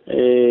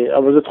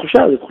 אבל זו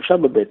תחושה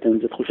בבטן,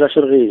 זו תחושה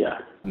של ראייה.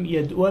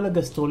 ידעו על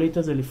הגסטרוליט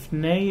הזה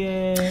לפני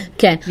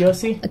כן.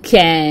 יוסי?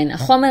 כן,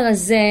 החומר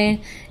הזה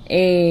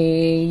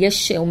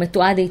הוא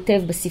מתועד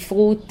היטב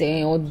בספרות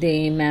עוד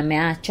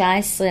מהמאה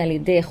ה-19 על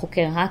ידי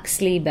חוקר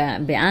הקסלי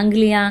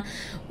באנגליה.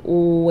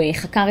 הוא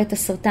חקר את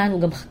הסרטן,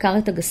 הוא גם חקר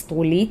את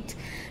הגסטרוליט,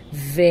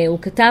 והוא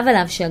כתב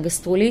עליו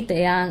שהגסטרוליט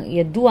היה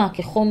ידוע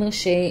כחומר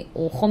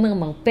שהוא חומר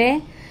מרפא.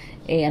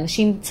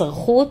 אנשים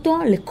צרכו אותו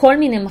לכל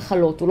מיני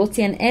מחלות. הוא לא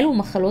ציין אילו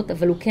מחלות,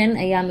 אבל הוא כן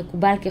היה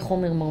מקובל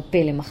כחומר מרפא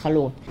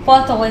למחלות. פה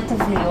אתה רואה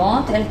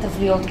טבליות, אלה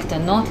טבליות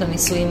קטנות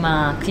לניסויים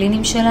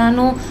הקליניים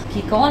שלנו.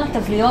 כעיקרון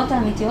הטבליות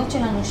האמיתיות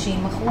שלנו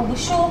שימכרו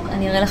בשוק,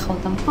 אני אראה לך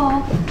אותם פה,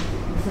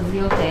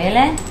 הטבליות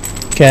האלה.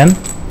 כן.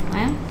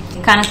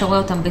 כאן אתה רואה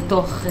אותם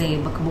בתוך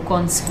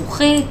בקבוקון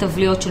זכוכית,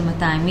 טבליות של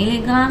 200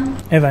 מיליגרם.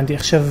 הבנתי.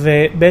 עכשיו,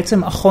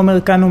 בעצם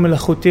החומר כאן הוא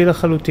מלאכותי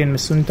לחלוטין,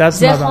 מסונתז.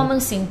 זה חומר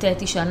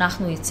סינתטי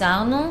שאנחנו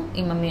יצרנו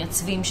עם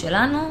המייצבים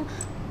שלנו.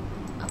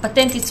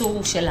 הפטנט ייצור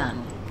הוא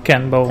שלנו.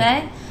 כן, ברור.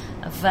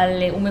 Okay? אבל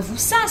הוא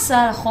מבוסס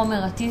על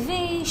החומר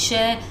הטבעי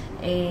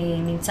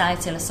שנמצא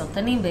אצל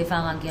הסרטנים באיבר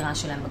ההגירה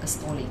שלהם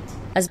בגסטרוליט.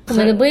 אז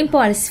אנחנו מדברים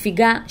פה על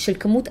ספיגה של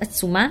כמות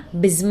עצומה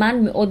בזמן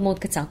מאוד מאוד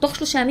קצר. תוך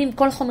 3 ימים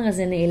כל החומר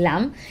הזה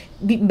נעלם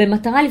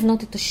במטרה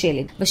לבנות את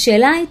השלד.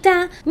 והשאלה הייתה,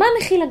 מה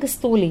מכיל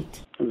הגסטרוליט?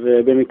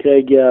 ובמקרה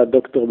הגיע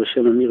דוקטור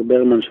בשם אמיר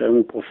ברמן, שהיום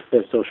הוא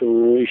פרופסור,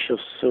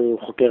 שהוא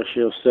חוקר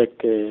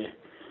שעוסק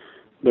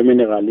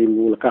במינרלים,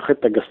 והוא לקח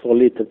את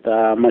הגסטרוליט, את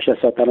מה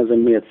שהסרטן הזה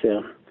מייצר,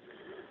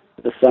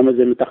 ושם את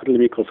זה מתחת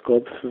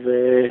למיקרוסקופ,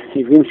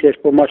 והבין שיש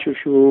פה משהו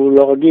שהוא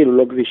לא רגיל, הוא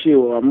לא גבישי,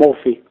 הוא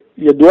אמורפי.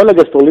 ידוע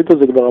לגסטרוליט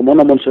הזה כבר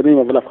המון שנים,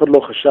 אבל אף אחד לא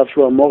חשב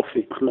שהוא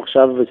אמורפי. אנחנו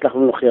עכשיו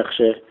הצלחנו להוכיח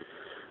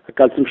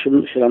שהקלציום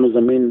שלנו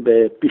זמין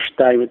בפי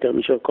 2 יותר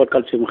מאשר כל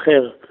קלציום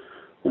אחר.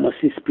 הוא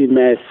מסיס פי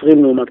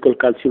 120 לעומת כל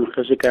קלציום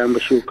אחר שקיים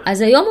בשוק.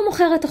 אז היום הוא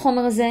מוכר את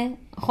החומר הזה,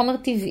 חומר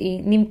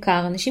טבעי,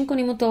 נמכר, אנשים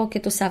קונים אותו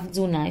כתוסף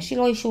תזונה, יש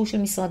לו אישור של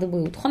משרד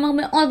הבריאות, חומר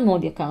מאוד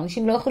מאוד יקר,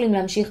 אנשים לא יכולים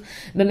להמשיך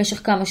במשך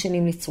כמה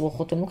שנים לצרוך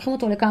אותו, הם לוקחים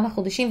אותו לכמה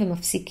חודשים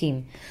ומפסיקים.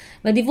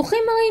 והדיווחים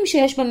מראים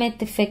שיש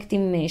באמת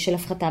אפקטים של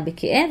הפחתה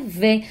בכאב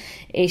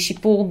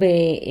ושיפור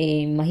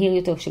במהיר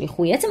יותר של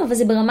איחוי עצם, אבל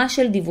זה ברמה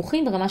של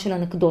דיווחים, ברמה של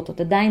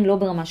אנקדוטות, עדיין לא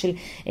ברמה של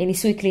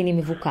ניסוי קליני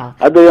מבוקר.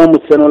 עד היום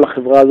הוצאנו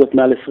לחברה הזאת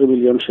מעל 20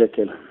 מיליון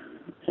שקל.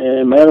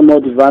 מהר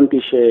מאוד הבנתי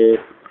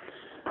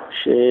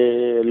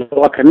שלא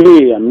רק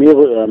אני,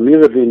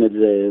 אמיר הבין את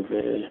זה,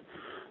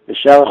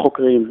 ושאר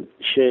החוקרים,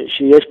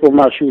 שיש פה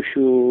משהו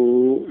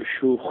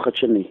שהוא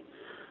חדשני.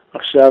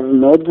 עכשיו,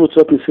 מאוד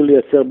קבוצות ניסו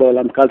לייצר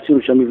בעולם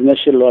קלציום שהמבנה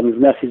שלו,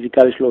 המבנה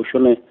הפיזיקלי שלו הוא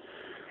שונה,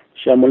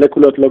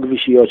 שהמולקולות לא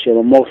גבישיות, שהן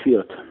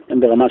אמורפיות, הן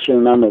ברמה של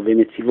ננו והן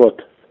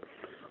יציבות.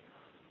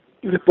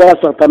 ופה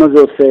הסרטן הזה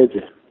עושה את זה.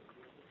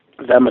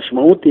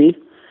 והמשמעות היא,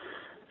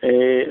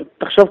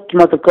 תחשוב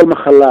כמעט על כל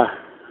מחלה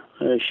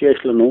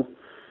שיש לנו,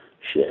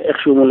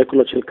 שאיכשהו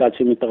מולקולות של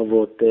קלציום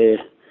מתערבות.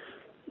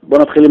 בוא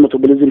נתחיל עם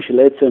מטאבוליזם של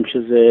עצם,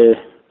 שזה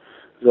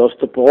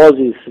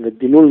אוסטאופורוזיס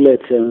ודילול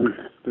לעצם,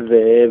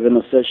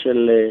 ונושא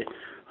של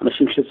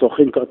אנשים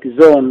שצורכים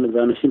קורטיזון,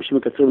 ואנשים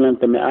שמקצרים להם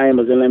את המעיים,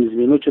 אז אין להם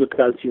זמינות של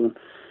קלציום,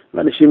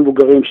 ואנשים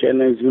מבוגרים שאין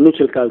להם זמינות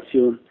של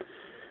קלציום.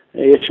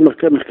 יש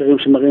מחקרים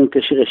שמראים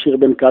קשר ישיר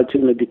בין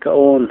קלציום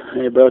לדיכאון,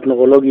 בעיות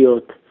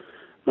נורולוגיות,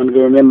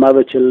 מנגנוני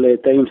מוות של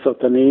תאים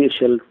סרטניים,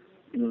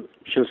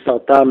 של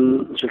סרטן,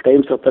 של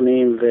תאים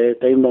סרטניים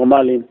ותאים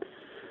נורמליים.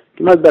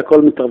 כמעט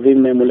בהכל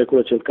מתערבים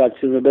מולקולות של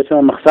קלציום, ובעצם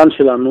המחסן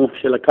שלנו,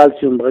 של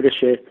הקלציום, ברגע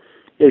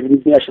שיש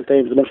בנייה של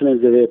תאים, זה לא משנה אם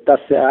זה תא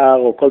שיער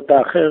או כל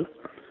תא אחר,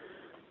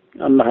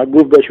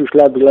 הגוף באיזשהו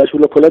שלב, בגלל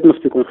שהוא לא קולט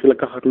מספיק, הוא מתחיל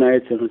לקחת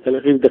מהעצם, זה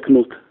תהליך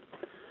הזדקנות.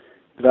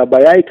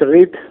 והבעיה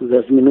העיקרית זה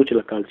הזמינות של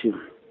הקלציום.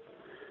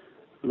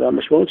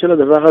 והמשמעות של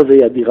הדבר הזה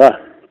היא אדירה.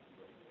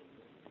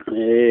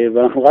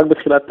 ואנחנו רק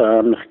בתחילת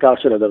המחקר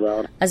של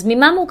הדבר. אז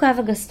ממה מורכב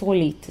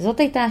הגסטרוליט? זאת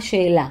הייתה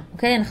השאלה.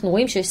 אוקיי? אנחנו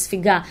רואים שיש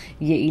ספיגה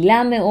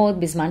יעילה מאוד,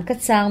 בזמן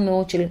קצר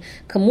מאוד, של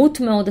כמות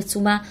מאוד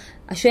עצומה.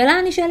 השאלה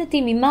הנשאלת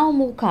היא, ממה הוא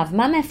מורכב?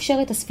 מה מאפשר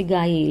את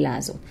הספיגה היעילה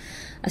הזאת?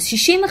 אז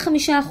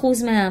 65%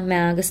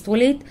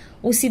 מהגסטרוליט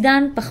הוא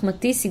סידן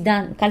פחמתי,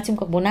 סידן קלציום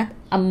קרבונט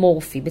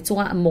אמורפי,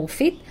 בצורה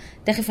אמורפית.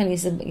 תכף אני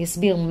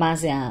אסביר מה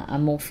זה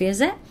האמורפי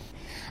הזה.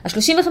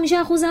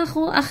 ה-35%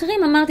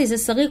 האחרים, אמרתי, זה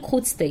סריק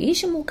חוץ תאי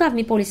שמורכב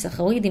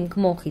מפוליסחרידים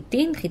כמו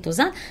חיטין,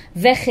 חיטוזן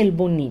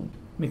וחלבונים.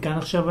 מכאן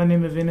עכשיו אני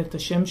מבין את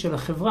השם של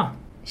החברה.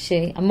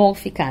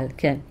 שאמורפי קל,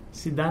 כן.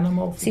 סידן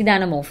אמורפי.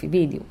 סידן אמורפי,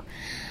 בדיוק.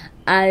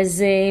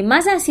 אז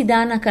מה זה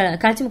הסידן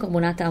הקלציום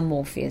קרבונט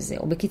האמורפי הזה,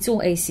 או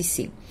בקיצור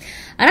ACC?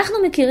 אנחנו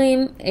מכירים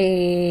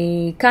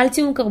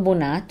קלציום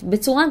קרבונט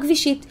בצורה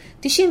גבישית.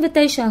 99%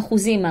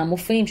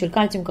 מהמופיעים של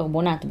קלציום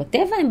קרבונט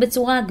בטבע הם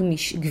בצורה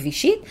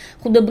גבישית.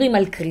 אנחנו מדברים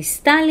על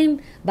קריסטלים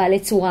בעלי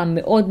צורה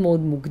מאוד מאוד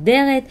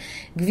מוגדרת,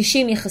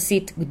 גבישים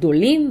יחסית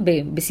גדולים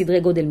בסדרי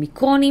גודל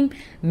מיקרונים,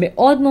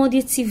 מאוד מאוד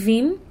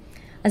יציבים.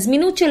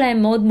 הזמינות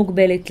שלהם מאוד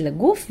מוגבלת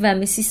לגוף,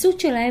 והמסיסות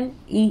שלהם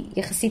היא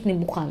יחסית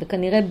נמוכה,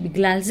 וכנראה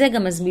בגלל זה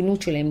גם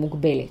הזמינות שלהם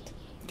מוגבלת.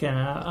 כן,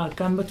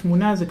 כאן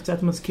בתמונה זה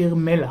קצת מזכיר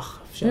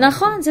מלח.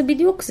 נכון, זה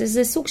בדיוק,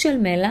 זה סוג של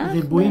מלח.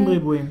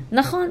 ריבועים.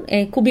 נכון,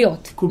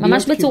 קוביות.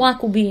 ממש בצורה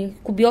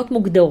קוביות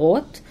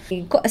מוגדרות.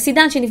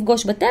 הסידן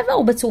שנפגוש בטבע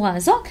הוא בצורה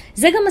הזאת.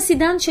 זה גם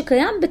הסידן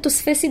שקיים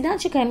בתוספי סידן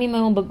שקיימים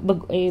היום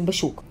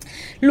בשוק.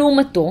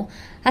 לעומתו,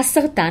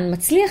 הסרטן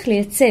מצליח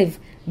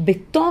לייצב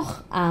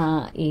בתוך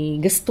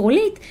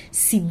הגסטרוליט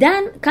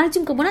סידן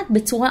קלציום קרבונט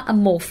בצורה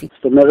אמורפית.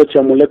 זאת אומרת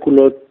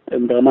שהמולקולות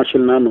הן ברמה של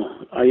ננו.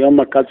 היום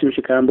הקלציום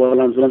שקיים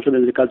בעולם, זה לא משנה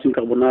אם זה קלציום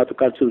קרבונט או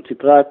קלציום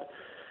ציטרט,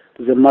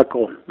 זה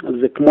מקרו. אז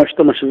זה כמו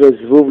שאתה משווה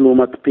זבוב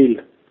לעומת פיל.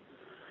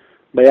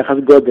 ביחס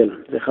גודל,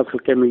 זה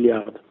 1/1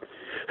 מיליארד.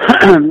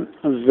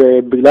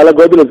 ובגלל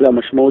הגודל הזה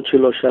המשמעות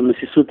שלו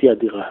שהמסיסות היא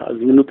אדירה,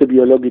 הזמינות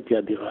הביולוגית היא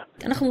אדירה.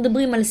 אנחנו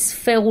מדברים על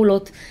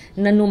ספרולות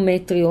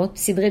ננומטריות,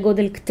 סדרי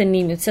גודל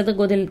קטנים, סדר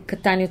גודל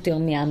קטן יותר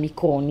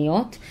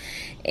מהמיקרוניות.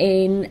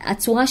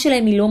 הצורה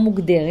שלהם היא לא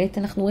מוגדרת,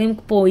 אנחנו רואים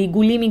פה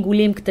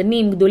עיגולים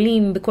קטנים,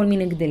 גדולים, בכל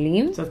מיני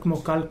גדלים. קצת כמו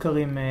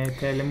קלקרים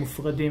כאלה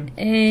מופרדים.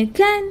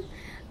 כן.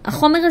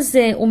 החומר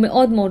הזה הוא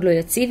מאוד מאוד לא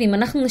יציב, אם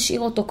אנחנו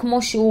נשאיר אותו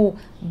כמו שהוא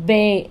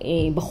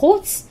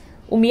בחוץ,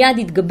 הוא מיד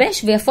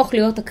יתגבש ויהפוך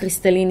להיות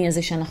הקריסטליני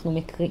הזה שאנחנו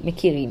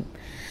מכירים.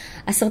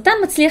 הסרטן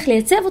מצליח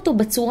לייצב אותו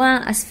בצורה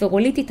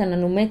הספרוליטית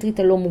הננומטרית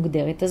הלא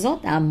מוגדרת הזאת,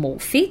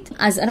 האמורפית.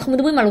 אז אנחנו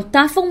מדברים על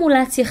אותה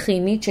פורמולציה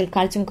כימית של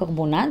קלציום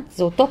קרבונט,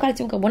 זה אותו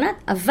קלציום קרבונט,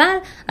 אבל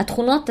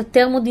התכונות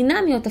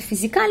הטרמודינמיות,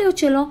 הפיזיקליות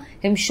שלו,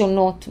 הן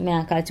שונות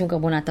מהקלציום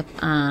קרבונט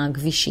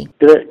הגבישי.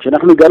 תראה,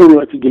 כשאנחנו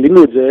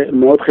גילינו את זה,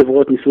 מאוד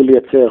חברות ניסו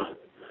לייצר.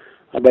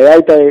 הבעיה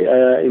הייתה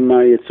עם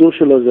הייצור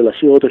שלו זה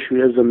להשאיר אותו שהוא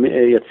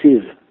יהיה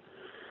יציב.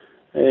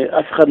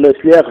 אף אחד לא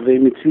הצליח,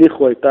 ואם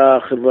הצליחו, הייתה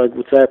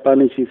קבוצה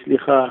יפנית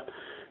שהצליחה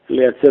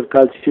לייצב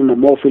קלציום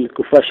אמורפי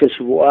לתקופה של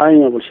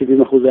שבועיים, אבל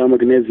 70% היה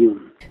מגנזיום.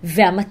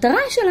 והמטרה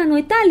שלנו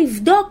הייתה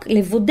לבדוק,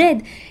 לבודד,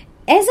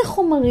 איזה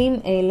חומרים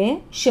אלה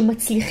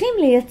שמצליחים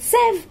לייצב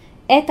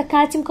את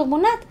הקלציום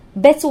קרבונט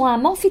בצורה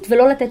אמורפית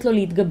ולא לתת לו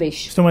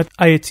להתגבש. זאת אומרת,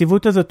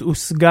 היציבות הזאת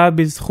הושגה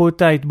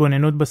בזכות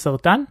ההתבוננות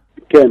בסרטן?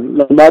 כן,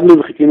 למדנו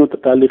וחיכינו את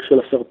התהליך של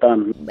הסרטן.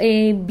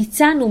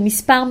 ביצענו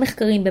מספר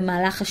מחקרים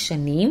במהלך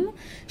השנים,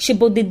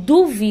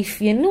 שבודדו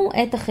ואפיינו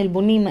את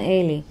החלבונים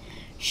האלה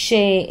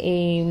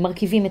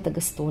שמרכיבים את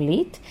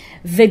הגסטרוליט,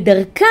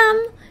 ודרכם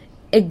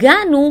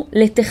הגענו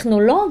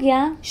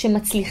לטכנולוגיה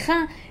שמצליחה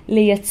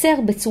לייצר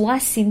בצורה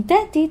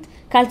סינתטית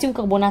קלציום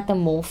קרבונט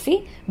אמורפי,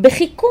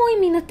 בחיקוי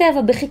מן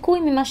הטבע, בחיקוי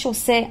ממה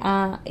שעושה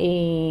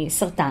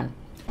הסרטן.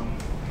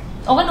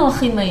 אורן הוא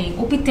הכימאי,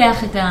 הוא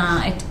פיתח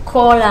את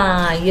כל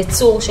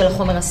הייצור של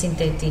החומר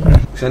הסינתטי.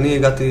 כשאני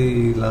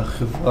הגעתי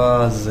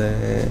לחברה, אז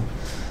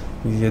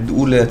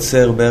ידעו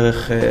לייצר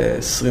בערך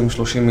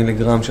 20-30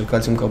 מיליגרם של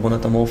קלציום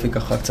קרבונט אמורפי,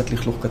 ככה קצת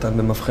לכלוך קטן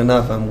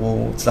במבחנה,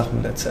 ואמרו,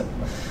 הצלחנו לייצר.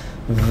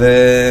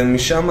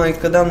 ומשם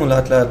התקדמנו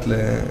לאט לאט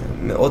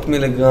למאות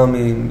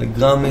מיליגרמים,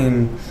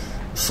 לגרמים,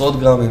 עשרות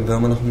גרמים,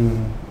 והיום אנחנו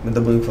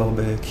מדברים כבר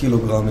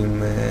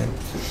בקילוגרמים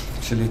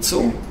של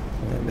ייצור,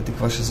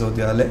 בתקווה שזה עוד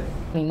יעלה.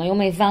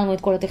 היום העברנו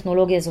את כל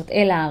הטכנולוגיה הזאת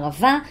אל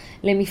הערבה,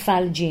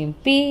 למפעל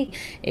GMP,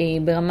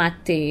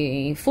 ברמת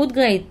food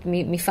grade,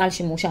 מפעל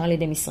שמאושר על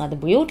ידי משרד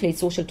הבריאות,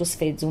 לייצור של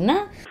תוספי תזונה.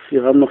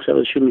 הרמנו עכשיו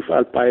איזשהו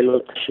מפעל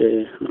פיילוט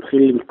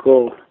שמתחיל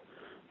למכור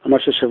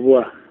ממש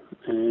השבוע.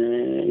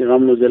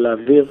 הרמנו את זה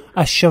לאוויר.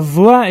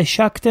 השבוע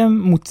השקתם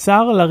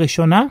מוצר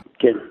לראשונה?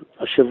 כן,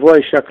 השבוע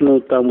השקנו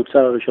את המוצר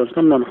הראשון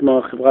שלנו. אנחנו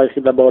החברה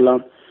היחידה בעולם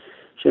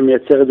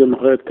שמייצרת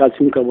ומוכרת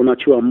קלציום קרבונט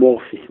שהוא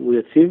אמורפי, הוא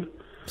יציב.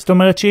 זאת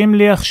אומרת שאם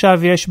לי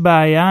עכשיו יש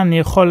בעיה, אני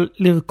יכול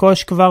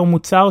לרכוש כבר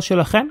מוצר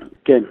שלכם?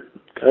 כן,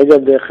 כרגע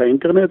דרך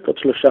האינטרנט, עוד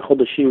 3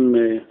 חודשים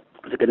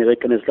זה כנראה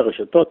ייכנס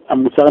לרשתות.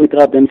 המוצר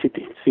נקרא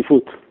density,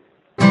 צפיפות.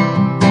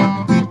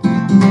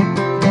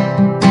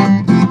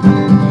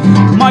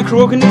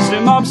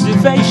 Microorganism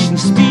observation,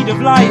 speed of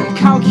light,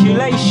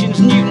 calculations,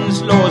 Newton's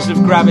laws of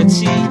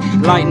gravity,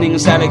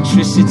 lightning's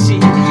electricity,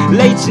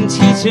 latent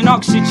heat and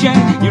oxygen,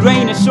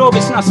 Uranus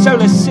orbits in our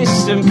solar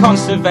system,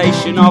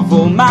 conservation of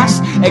all mass,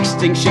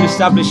 extinction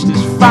established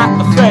as fact,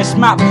 the first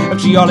map of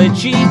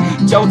geology,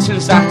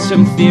 Dalton's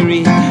atom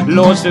theory,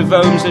 laws of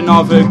Ohms and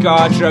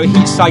Avogadro,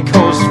 heat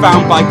cycles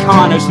found by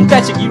Carnot,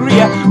 synthetic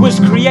urea was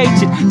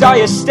created,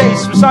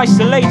 diastasis was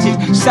isolated,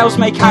 cells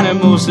make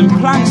animals and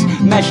plants,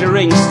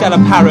 measuring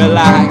stellar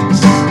parallax.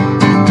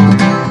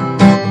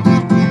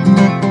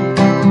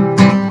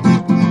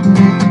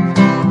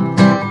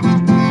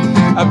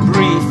 A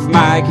brief,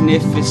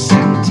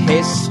 magnificent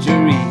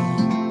history.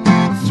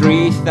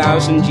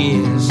 3,000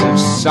 years of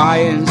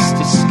science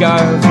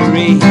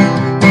discovery.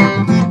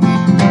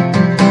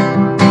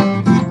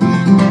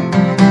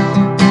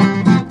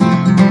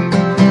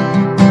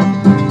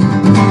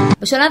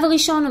 בשלב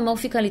הראשון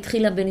המורפיקל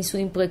התחילה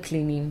בניסויים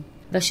פרה-קליניים.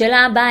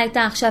 והשאלה הבאה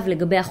הייתה עכשיו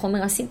לגבי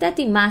החומר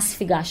הסינתטי, מה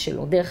הספיגה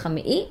שלו, דרך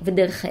המעי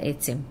ודרך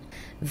העצם.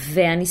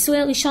 והניסוי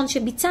הראשון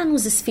שביצענו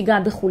זה ספיגה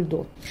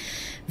בחולדות.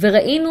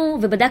 וראינו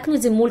ובדקנו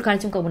את זה מול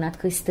קלציום קרבונט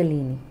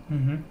קריסטליני.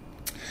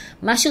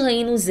 מה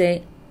שראינו זה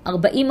 40%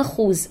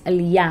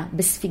 עלייה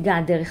בספיגה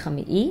דרך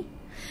המעי,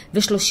 ו30%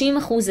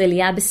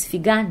 עלייה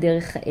בספיגה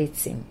דרך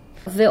העצם.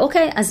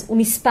 ואוקיי, אז הוא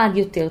נספג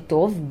יותר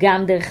טוב,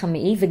 גם דרך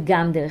המעי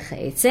וגם דרך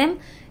העצם.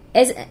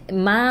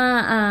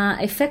 מה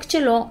האפקט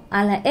שלו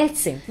על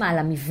העצם, על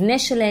המבנה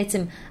של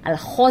העצם, על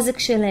החוזק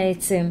של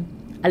העצם,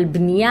 על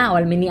בנייה או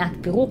על מניעת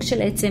פירוק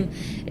של עצם.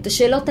 את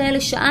השאלות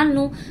האלה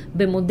שאלנו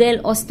במודל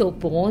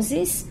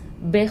אוסטאופורוזיס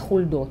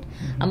בחולדות.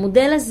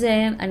 המודל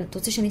הזה, אני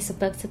רוצה שאני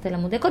אספר קצת על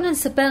המודל. קודם אני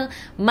אספר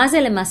מה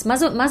זה למעשה,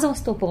 מה זה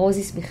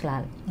אוסטאופורוזיס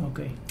בכלל.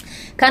 אוקיי.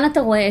 כאן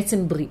אתה רואה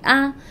עצם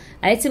בריאה.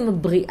 העצם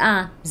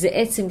הבריאה זה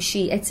עצם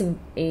שהיא עצם,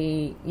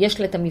 יש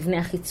לה את המבנה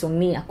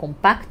החיצוני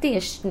הקומפקטי,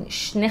 יש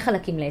 2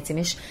 חלקים לעצם,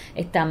 יש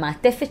את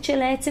המעטפת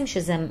של העצם,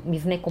 שזה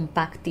מבנה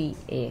קומפקטי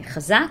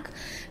חזק,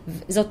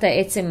 זאת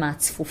העצם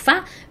הצפופה,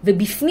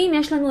 ובפנים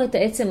יש לנו את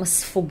העצם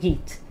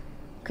הספוגית,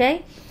 אוקיי?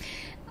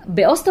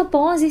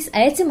 באוסטאופורוזיס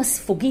העצם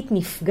הספוגית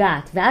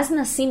נפגעת, ואז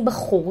נעשים בה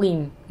חורים,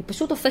 היא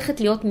פשוט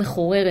הופכת להיות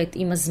מחוררת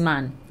עם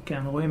הזמן.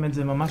 כן, רואים את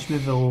זה ממש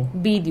בבירור.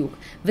 בדיוק.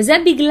 וזה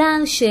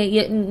בגלל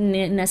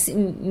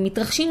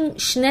שמתרחשים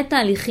 2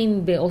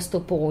 תהליכים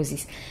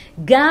באוסטאופורוזיס.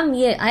 גם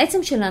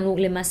העצם שלנו,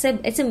 למעשה,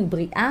 עצם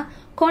בריאה,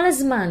 כל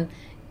הזמן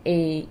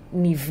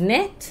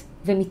נבנית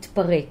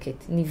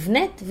ומתפרקת.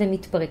 נבנית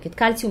ומתפרקת.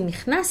 קלציום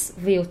נכנס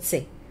ויוצא.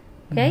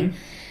 אוקיי?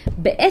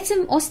 בעצם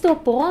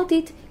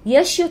אוסטאופורוטית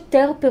יש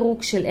יותר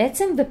פירוק של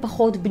עצם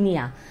ופחות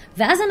בנייה.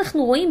 ואז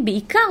אנחנו רואים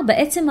בעיקר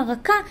בעצם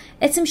הרכה,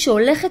 עצם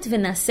שהולכת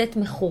ונעשית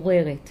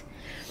מחוררת.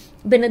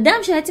 בן אדם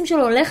שהעצם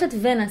שלו הולכת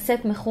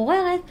ונעשית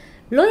מחוררת,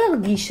 לא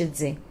ירגיש את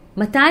זה.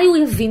 מתי הוא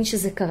יבין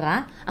שזה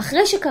קרה?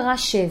 אחרי שקרה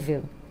שבר.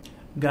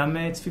 גם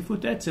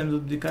צפיפות עצם,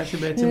 זאת בדיקה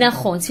שבעצם...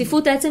 נכון,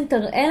 צפיפות עצם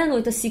תראה לנו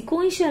את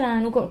הסיכוי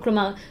שלנו,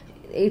 כלומר,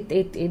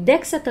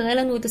 דקסה תראה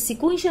לנו את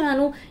הסיכוי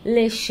שלנו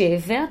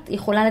לשבר,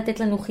 יכולה לתת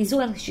לנו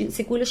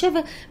סיכוי לשבר,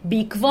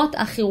 בעקבות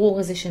החירור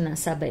הזה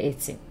שנעשה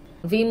בעצם.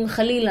 ואם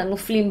חלילה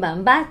נופלים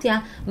באמבטיה,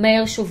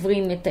 מהר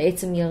שוברים את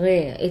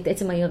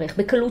עצם הירך,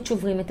 בקלות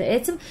שוברים את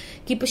העצם,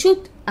 כי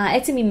פשוט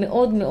העצם היא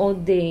מאוד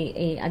מאוד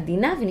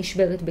עדינה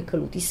ונשברת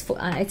בקלות.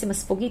 העצם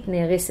הספוגית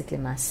נהרסת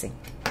למעשה.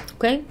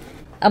 אוקיי?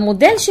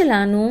 המודל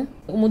שלנו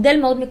הוא מודל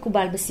מאוד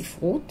מקובל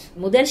בספרות,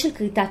 מודל של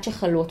כריתת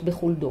שחלות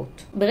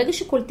בחולדות. ברגע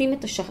שכורתים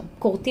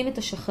את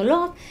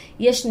השחלות,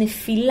 יש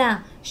נפילה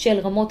של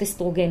רמות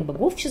אסטרוגן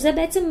בגוף, שזה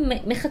בעצם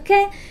מחכה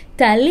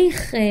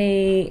תהליך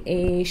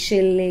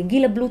של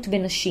גיל הבלוט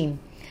בנשים.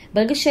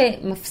 ברגע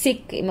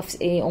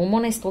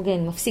שהורמון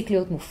האסטרוגן מפסיק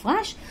להיות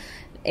מופרש,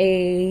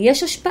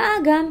 יש השפעה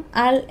גם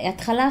על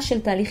התחלה של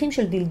תהליכים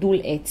של דלדול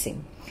עצם.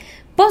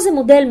 פה זה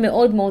מודל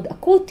מאוד מאוד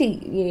אקוטי,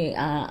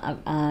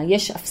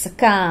 יש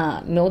הפסקה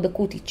מאוד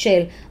אקוטית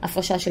של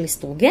הפרשה של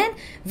אסטרוגן,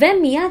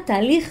 ומיד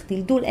תהליך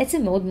דלדול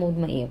עצם מאוד מאוד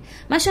מהיר.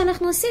 מה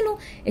שאנחנו עשינו,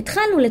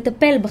 התחלנו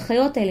לטפל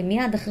בחיות האלה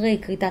מיד אחרי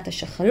כריתת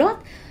השחלות,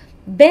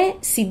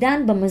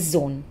 בסידן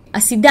במזון.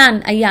 הסידן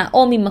היה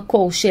או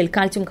ממקור של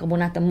קלציום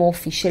קרבונט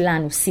אמורפי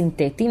שלנו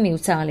סינתטי,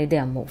 מיוצר על ידי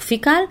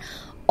המורפיקל,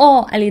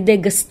 או על ידי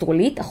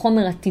גסטרוליט,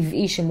 החומר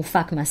הטבעי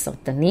שמופק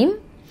מהסרטנים,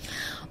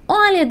 או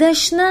על ידי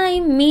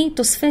 2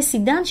 מתוספי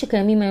סידן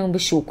שקיימים היום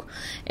בשוק.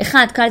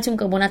 אחד, קלציום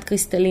קרבונט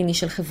קריסטליני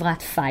של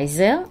חברת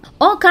פייזר,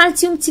 או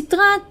קלציום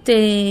ציטרט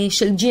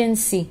של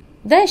GNC.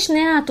 ושני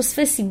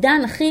התוספי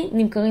סידן הכי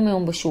נמכרים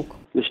היום בשוק.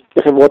 זה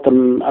שתי חברות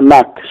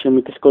ענק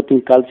שמתעסקות עם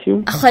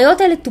קלציום.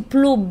 החיות האלה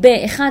טופלו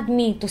באחד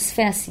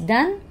מתוספי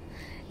הסידן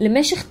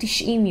למשך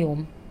 90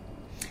 יום.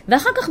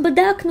 ואחר כך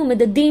בדקנו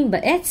מדדים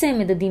בעצם,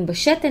 מדדים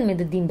בשתן,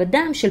 מדדים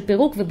בדם של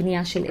פירוק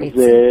ובנייה של עצם.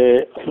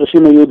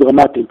 והפרשים היו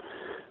דרמטיים.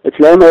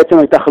 אצלנו העצם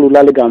הייתה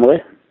חלולה לגמרי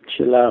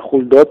של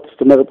החולדות,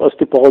 זאת אומרת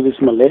אוסטיופורוזיס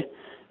מלא,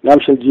 גם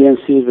של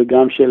GNC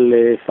וגם של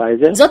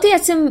פייזר. זאת היא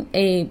עצם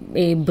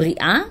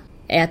בריאה,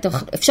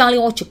 אפשר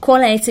לראות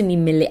שכל העצם היא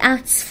מלאה,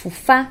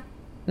 צפופה,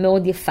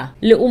 מאוד יפה.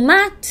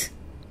 לעומת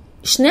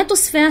 2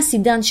 תוספי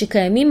הסידן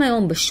שקיימים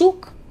היום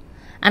בשוק,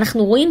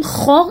 אנחנו רואים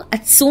חור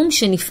עצום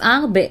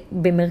שנפער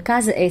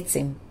במרכז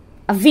העצם,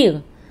 אוויר.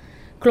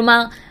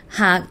 כלומר,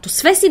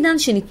 התוספי סידן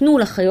שניתנו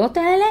לחיות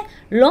האלה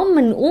לא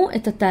מנעו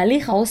את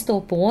התהליך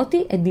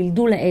האוסטאופורוטי, את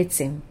דלדול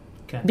העצם.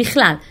 כן.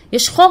 בכלל,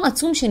 יש חור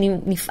עצום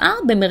שנפער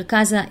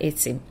במרכז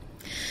העצם.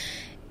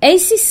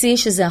 ACC,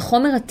 שזה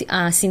החומר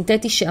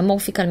הסינתטי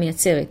שהמורפיקל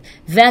מייצרת,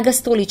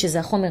 והגסטרוליט, שזה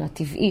החומר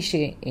הטבעי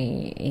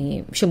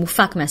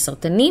שמופק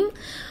מהסרטנים,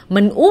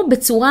 מנעו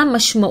בצורה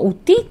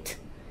משמעותית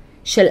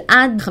של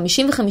עד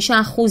 55%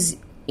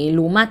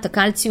 לעומת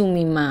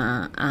הקלציומים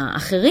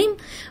האחרים,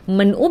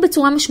 מנעו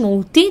בצורה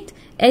משמעותית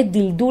את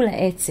דלדול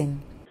העצם.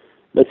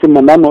 בעצם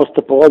מנענו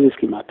אוסטאופורוזיס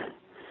כמעט.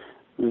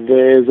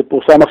 וזה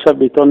פורסם עכשיו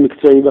בעיתון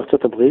מקצועי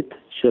בארצות הברית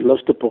של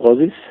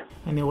אוסטאופורוזיס.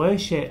 אני רואה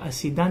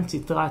שהסידן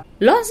ציטרט.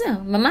 לא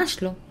עוזר,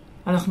 ממש לא.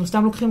 אנחנו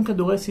סתם לוקחים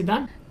כדורי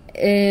סידן?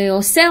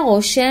 עושה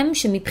רושם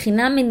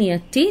שמבחינה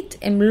מניעתית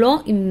הם לא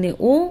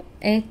ימנעו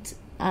את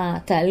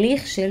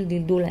התהליך של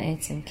דלדול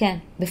העצם. כן,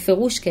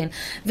 בפירוש כן.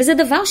 וזה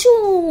דבר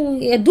שהוא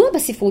ידוע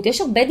בספרות.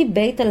 יש הרבה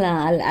דיבייט על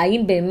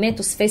האם באמת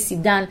תוספי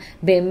סידן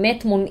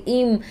באמת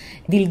מונעים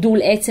דלדול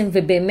עצם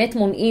ובאמת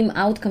מונעים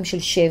אאוטקאם של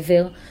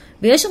שבר.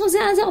 ויש על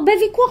זה הרבה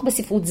ויכוח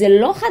בספרות. זה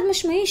לא חד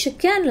משמעי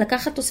שכן,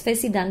 לקחת תוספי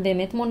סידן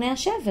באמת מונע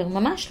שבר,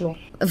 ממש לא.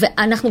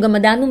 ואנחנו גם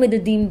מדענו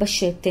מדדים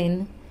בשתן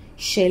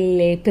של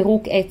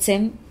פירוק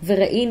עצם,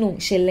 וראינו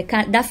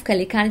שדווקא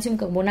לקלציום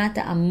קרבונט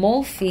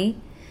האמורפי,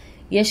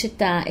 יש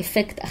את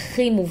האפקט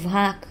הכי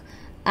מובהק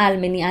על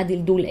מניעת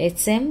דלדול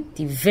עצם,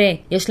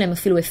 ויש להם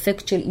אפילו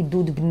אפקט של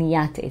עידוד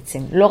בניית עצם,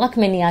 לא רק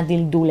מניעת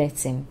דלדול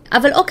עצם.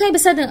 אבל אוקיי,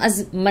 בסדר,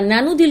 אז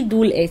מנענו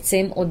דלדול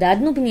עצם,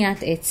 עודדנו בניית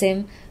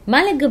עצם, מה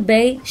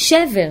לגבי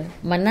שבר?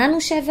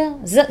 מנענו שבר?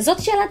 זאת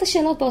שאלת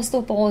השאלות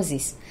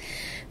באוסטאופורוזיס.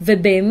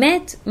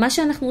 ובאמת, מה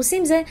שאנחנו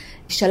עושים זה,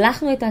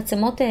 שלחנו את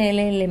העצמות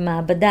האלה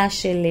למעבדה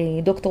של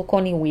דוקטור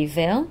קוני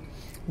וויבר,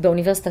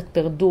 באוניברסיטת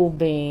פרדו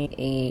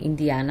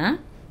באינדיאנה,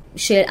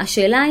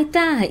 שהשאלה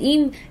הייתה,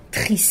 האם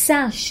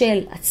דחיסה של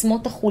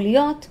עצמות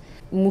החוליות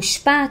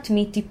מושפעת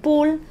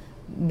מטיפול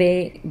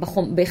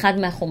באחד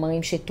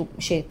מהחומרים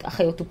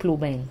שהחיות טופלו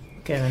בהם.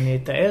 כן, אני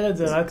אתאר את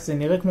זה רק, זה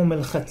נראה כמו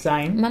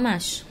מלחציים.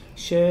 ממש.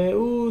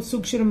 שהוא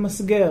סוג של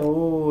מסגר,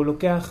 הוא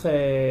לוקח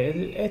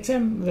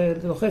עצם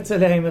ולוחץ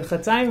עליה עם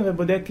מלחציים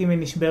ובודק אם היא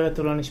נשברת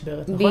או לא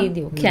נשברת, נכון?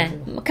 בדיוק, כן.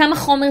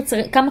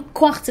 כמה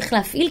כוח צריך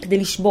להפעיל כדי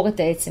לשבור את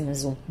העצם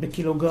הזו?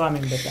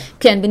 בקילוגרמים בטח.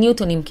 כן,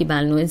 בניוטונים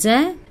קיבלנו את זה.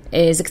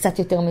 זה קצת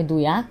יותר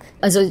מדויק.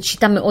 אז זו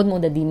שיטה מאוד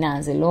מאוד עדינה,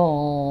 זה לא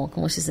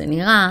כמו שזה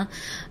נראה.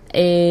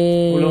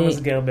 הוא לא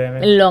מסגר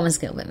באמת. לא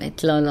מסגר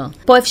באמת, לא, לא.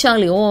 פה אפשר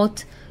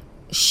לראות,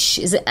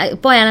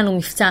 פה היה לנו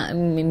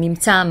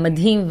ממצא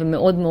מדהים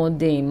ומאוד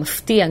מאוד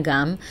מפתיע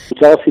גם.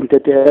 מוצר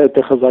הסינתטי היה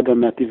יותר חזק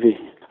גם מהטבעי.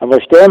 אבל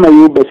שתיהם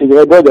היו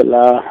בסדרי גודל.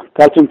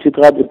 הקלציום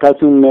ציטרט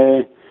וקלציום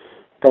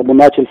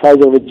קרבונט של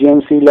פייזר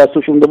ו-GNC לא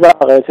עשו שום דבר.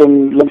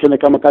 בעצם לא משנה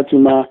כמה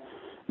קלציום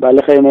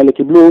בעלי חיים האלה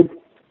קיבלו.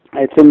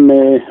 בעצם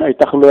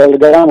הייתה חלולה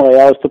לגמרי,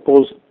 היה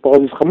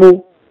אוסטאופורוזיס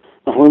חמור.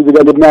 אנחנו רואים את זה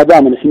גם בבני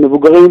אדם, אנשים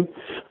מבוגרים.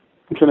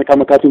 משנה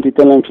כמה קלציום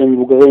תיתן להם כשהם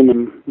מבוגרים,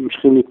 הם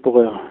ממשיכים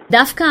להתפורר.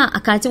 דווקא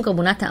הקלציום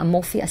קרבונט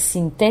האמורפי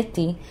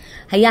הסינתטי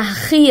היה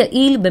הכי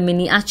יעיל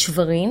במניעת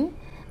שברים,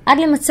 עד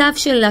למצב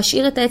של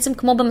להשאיר את העצם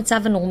כמו במצב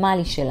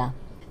הנורמלי שלה.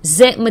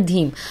 זה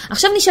מדהים.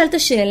 עכשיו נשאלת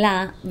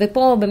השאלה,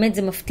 ופה באמת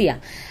זה מפתיע.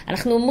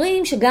 אנחנו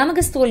אומרים שגם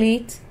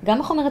הגסטרוליט, גם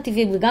החומר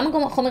הטבעי וגם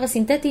החומר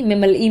הסינתטי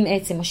ממלאים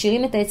עצם,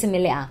 משאירים את העצם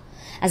מלאה.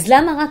 אז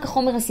למה רק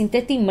החומר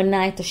הסינתטי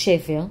מנע את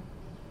השבר?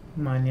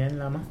 מעניין,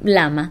 למה?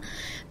 למה?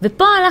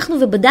 ופה הלכנו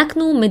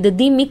ובדקנו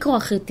מדדים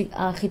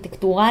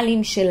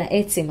מיקרו-ארכיטקטורליים של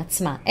העצם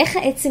עצמה. איך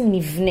העצם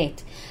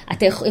נבנית?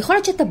 יכול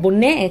להיות שאתה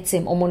בונה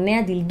עצם או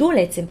מונע דלדול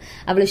עצם,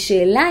 אבל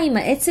השאלה אם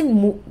העצם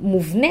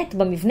מובנית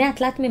במבנה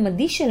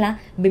התלת-ממדי שלה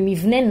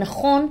במבנה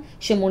נכון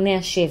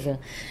שמונע שבר.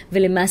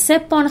 ולמעשה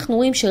פה אנחנו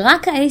רואים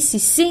שרק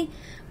ה-ACC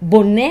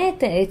בונה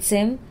את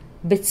העצם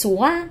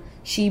בצורה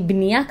שהיא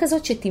בנייה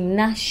כזאת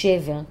שתמנע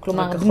שבר.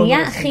 כלומר,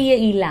 בנייה הכי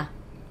יעילה.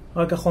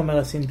 רק החומר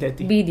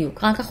הסינתטי.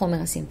 בדיוק, רק החומר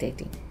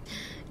הסינתטי.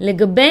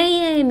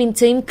 לגבי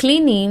ממצאים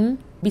קליניים,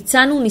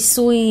 ביצענו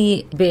ניסוי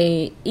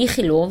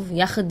באיכילוב,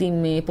 יחד עם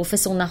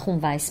פרופסור נחום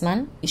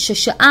וייסמן,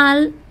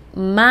 ששאל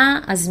מה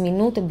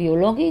הזמינות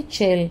הביולוגית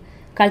של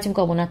קלציום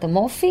קרבונט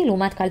אמורפי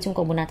לעומת קלציום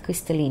קרבונט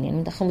קריסטליני.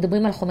 אנחנו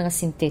מדברים על החומר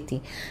הסינתטי.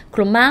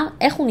 כלומר,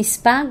 איך הוא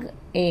נספג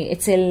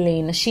אצל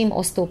נשים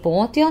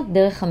אוסטאופורטיות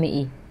דרך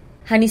המעי.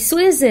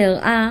 הניסוי הזה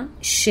הראה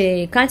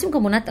שקלציום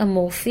קרבונט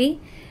אמורפי,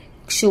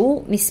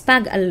 כשהוא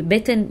נספג על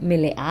בטן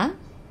מלאה,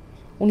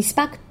 הוא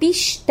נספג פי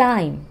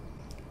 2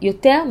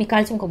 יותר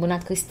מקלציום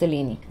קרבונט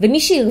קריסטליני. ומי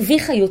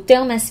שהרוויחה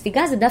יותר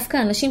מהספיגה זה דווקא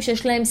אנשים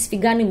שיש להם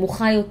ספיגה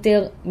נמוכה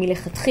יותר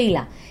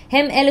מלכתחילה.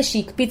 הם אלה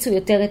שהקפיצו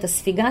יותר את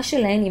הספיגה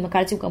שלהם עם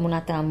הקלציום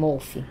קרבונט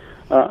האמורפי.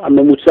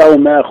 הממוצע הוא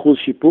 100%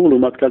 שיפור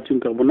לעומת קלציום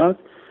קרבונט,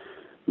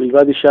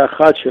 מלבד אישה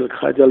אחת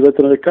שלקחה את זה על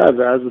בטן ריקה,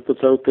 ואז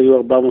התוצאות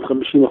היו 450%,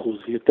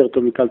 יותר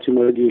טוב מקלציום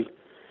רגיל.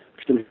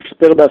 כשאתה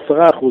משפר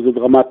ב10% זה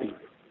דרמטי.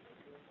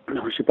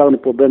 אנחנו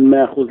שיפרנו פה בין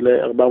 100%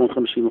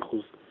 ל-450%.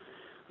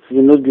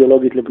 זמינות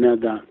ביולוגית לבני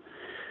אדם.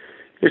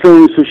 יש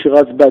לנו ניסוי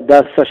שרץ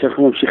בהדסה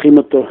שאנחנו ממשיכים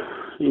אותו,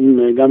 עם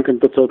גם כן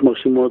תוצאות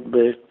מרשימות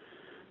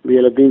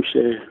בילדים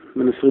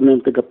שמנסרים להם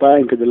את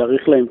הגפיים, כדי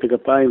להאריך להם את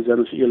הגפיים, זה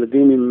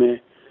ילדים עם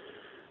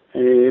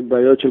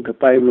בעיות של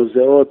גפיים לא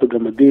זהות או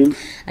גמדים.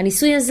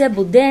 הניסוי הזה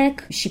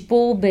בודק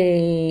שיפור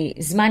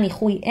בזמן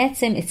איחוי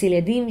עצם אצל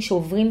ילדים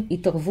שעוברים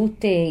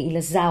התערבות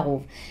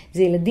אילזרוב.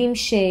 זה ילדים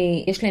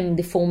שיש להם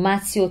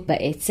דפורמציות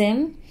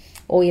בעצם,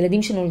 או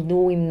ילדים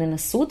שנולדו עם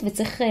ננסות,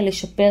 וצריך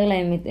לשפר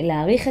להם,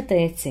 להאריך את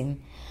העצם.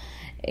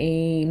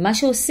 מה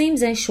שעושים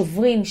זה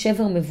שוברים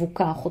שבר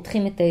מבוקע,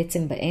 חותכים את העצם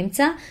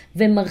באמצע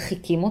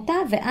ומרחיקים אותה,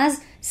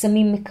 ואז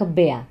שמים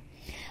מקבע.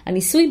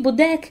 הניסוי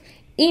בודק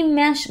אם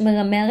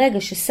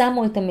מהרגע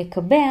ששמו את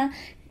המקבע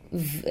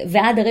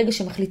ועד הרגע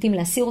שמחליטים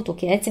להסיר אותו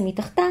כי העצם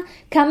מתחתה,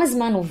 כמה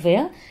זמן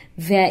עובר,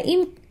 והאם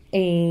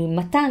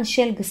מתן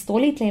של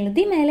גסטרוליט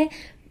לילדים האלה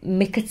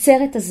מקצר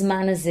את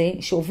הזמן הזה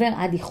שעובר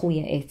עד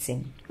איחוי העצם.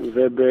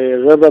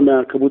 וברבע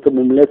מהכמות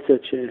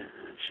המומלצת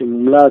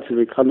שמומלץ,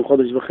 והתחלנו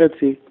חודש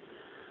וחצי,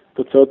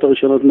 התוצאות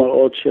הראשונות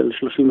מראות של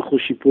 30%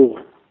 שיפור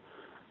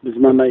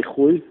בזמן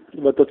האיחוי,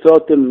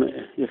 והתוצאות הן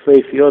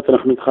יפהפיות.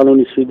 אנחנו התחלנו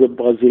ניסוי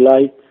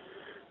בברזילאי,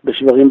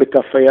 בשברים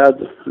בכף היד,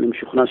 אני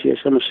משוכנע שיש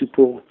שם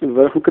שיפור,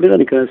 ואנחנו כנראה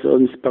ניכנס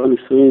לעוד מספר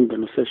ניסויים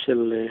בנושא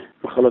של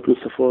מחלות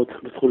נוספות,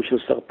 בתחום של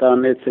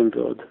סרטן, עצם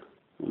ועוד.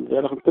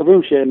 ואנחנו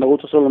מקווים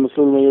שנרוץ עכשיו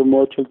למסלול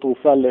מאוד של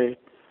תרופה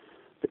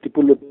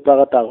לטיפול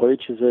בפרתירואיד,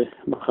 שזה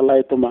מחלה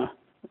יתומה,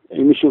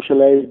 עם אישור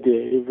של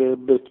ה-ADA,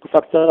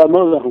 ובתקופה קצרה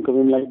מאוד אנחנו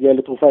מקווים להגיע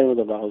לתרופה עם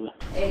הדבר הזה.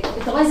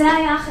 אתה רואה, זה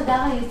היה חדר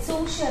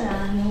הייצור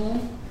שלנו,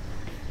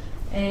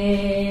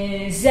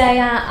 זה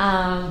היה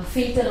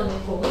הפילטר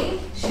המקורי,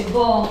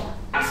 שבו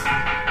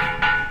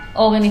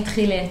אורן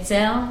התחיל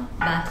לייצר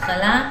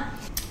בהתחלה.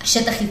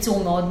 שטח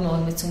ייצור מאוד מאוד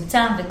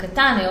מצומצם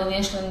וקטן. היום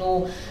יש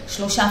לנו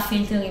 3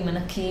 פילטרים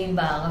ענקיים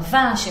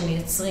בערבה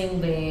שמייצרים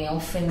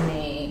באופן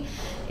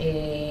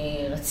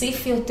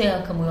רציף יותר,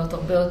 כמויות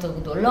הרבה יותר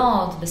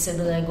גדולות,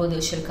 בסדרי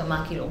גודל של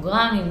כמה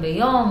קילוגרמים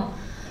ביום.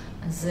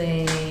 אז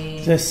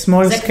זה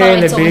small scale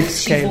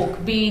ל-big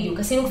scale. בדיוק,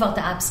 עשינו כבר את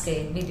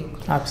ה-upscale, בדיוק.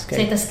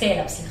 upscale. את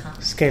הסקייל-אפ, סליחה.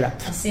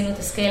 סקייל-אפ. עשינו את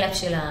הסקייל-אפ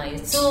של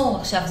הייצור,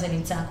 עכשיו זה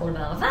נמצא הכל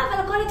בערבה,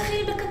 אבל הכל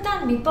התחיל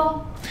בקטן, מפה.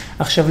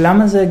 עכשיו,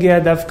 למה זה הגיע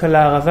דווקא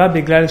לערבה?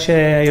 בגלל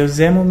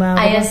שהיוזם הוא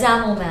מהערבה?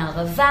 היזם הוא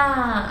מהערבה,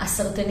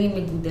 הסרטנים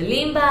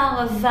מגודלים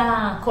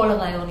בערבה, כל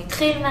הרעיון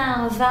התחיל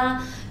מהערבה,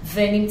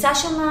 ונמצא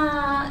שם,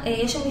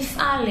 יש שם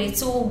מפעל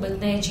לייצור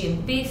בתנאי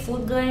GMP,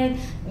 food grade,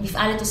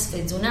 מפעל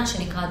לתוספי תזונה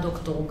שנקרא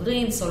דוקטור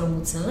גרין, סולו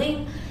מוצרים,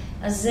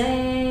 אז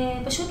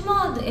פשוט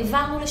מאוד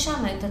העברנו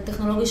לשם את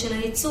הטכנולוגיה של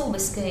הייצור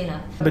בסקיילה.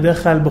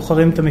 בדרך כלל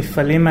בוחרים את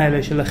המפעלים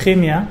האלה של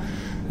הכימיה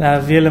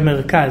להביא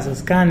למרכז,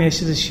 אז כאן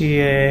יש איזושהי...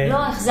 לא,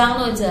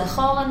 החזרנו את זה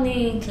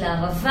אחורנית,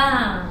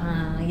 לערבה,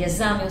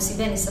 היזם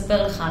יוסי בן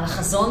יספר לך על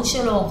החזון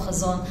שלו,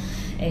 חזון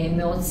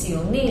מאוד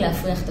ציוני,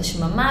 להפריח את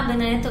השממה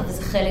בין היתר,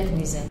 וזה חלק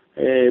מזה.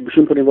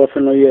 בשום פנים ואופן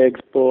לא יהיה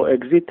פה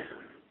אקזיט.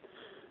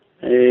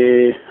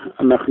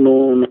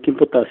 אנחנו נקים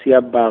פה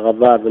תעשייה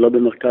בערבה ולא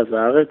במרכז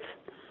הארץ.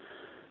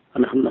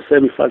 אנחנו נעשה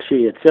מפעל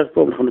שייצר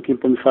פה, אנחנו נקים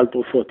פה מפעל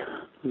תרופות.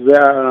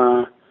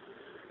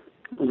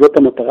 זאת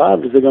המטרה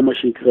וזה גם מה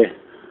שיקרה.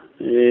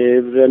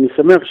 ואני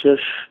שמח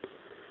שיש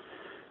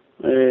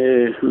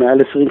מעל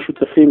 20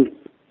 שותפים,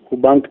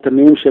 רובם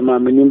קטנים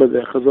שמאמינים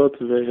בדרך הזאת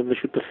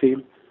ושותפים.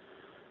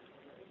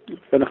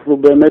 ואנחנו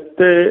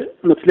באמת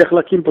נצליח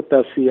להקים פה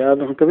תעשייה,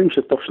 ואנחנו מקווים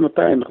שתוך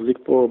שנתיים נחזיק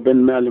פה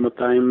בין 100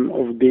 ל-200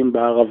 עובדים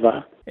בערבה.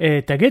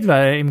 תגיד,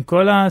 ועם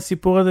כל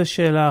הסיפור הזה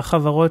של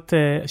החברות,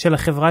 של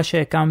החברה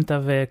שהקמת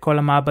וכל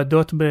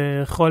המעבדות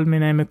בכל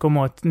מיני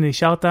מקומות,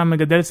 נשארת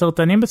מגדל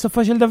סרטנים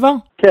בסופו של דבר?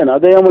 כן,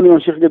 עד היום אני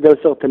ממשיך לגדל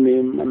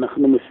סרטנים.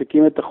 אנחנו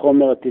מפיקים את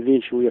החומר הטבעי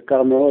שהוא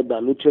יקר מאוד,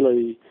 העלות שלו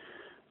היא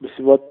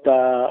בסביבות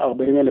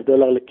 $40,000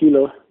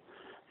 לקילו,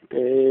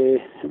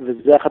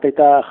 וזה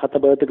הייתה אחת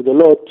הבעיות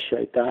הגדולות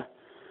שהייתה,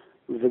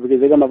 ובגלל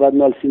זה גם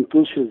עבדנו על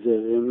סינטוז של זה,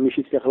 ומי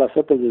שהצליח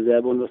לעשות את זה, זה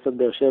היה באוניברסיטת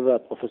באר שבע,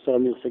 פרופסור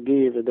אמיר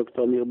שגיא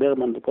ודוקטור אמיר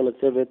ברמן וכל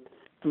הצוות,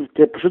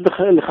 פשוט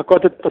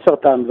לחכות את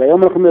הסרטן,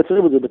 והיום אנחנו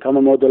מייצרים את זה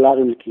בכמה מאות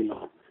דולרים לקילו.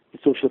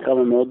 ייצור של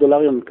כמה מאות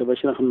דולרים, אני מקווה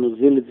שאנחנו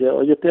נוזיל את זה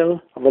עוד יותר,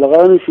 אבל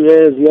הרעיון הוא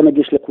שזה יהיה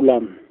נגיש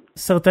לכולם.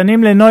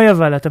 סרטנים לנוי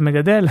אבל, אתה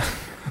מגדל?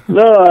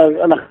 לא,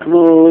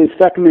 אנחנו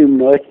הפסקנו עם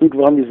נוי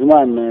כבר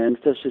מזמן, אני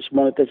חושב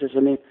ש8-9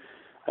 שנים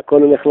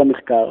הכל הולך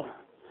למחקר,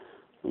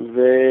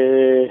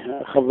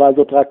 והחווה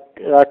הזאת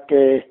רק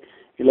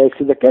היא לא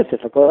הפסידה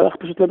כסף, הכל הולך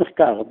פשוט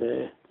למחקר,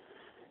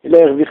 היא לא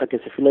הרוויחה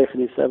כסף, היא לא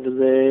הכניסה,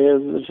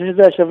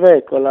 וזה היה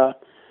שווה כל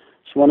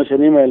 8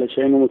 שנים האלה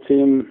שהיינו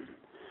מוצאים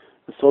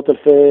עשרות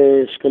אלפי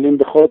שקלים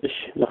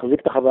בחודש להחזיק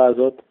את החווה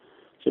הזאת,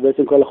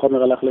 שבעצם כל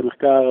החומר הלך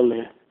למחקר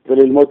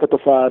וללמוד את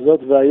התופעה הזאת,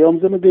 והיום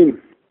זה מדהים.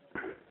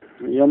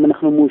 היום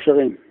אנחנו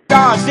מאושרים.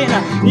 Stars in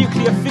a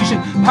nuclear fission,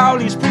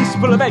 Pauli's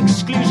principle of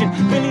exclusion.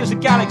 Billions of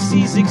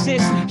galaxies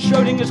exist,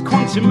 Schrödinger's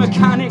quantum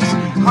mechanics,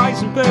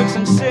 Heisenberg's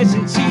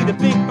uncertainty, the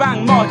Big Bang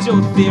model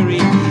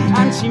theory,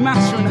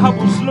 antimatter and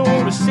Hubble's law,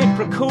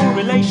 reciprocal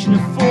relation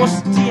of force,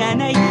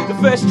 DNA, the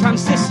first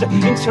transistor,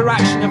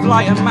 interaction of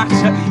light and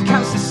matter,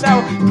 cancer cell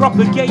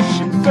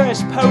propagation,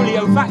 first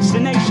polio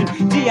vaccination,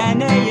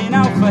 DNA in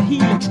alpha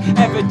helix,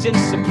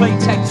 evidence of plate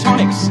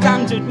tectonics,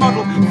 standard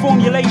model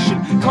formulation,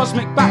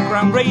 cosmic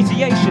background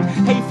radiation,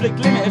 Hayflick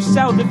limit of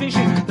cell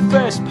division, the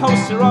first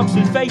pulsar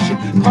observation,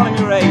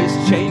 polymerase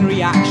chain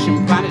reaction,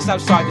 planets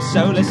outside the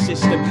solar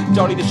system,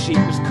 Dolly the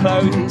sheep was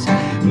cloned,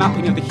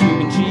 mapping of the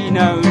human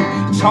genome,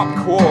 top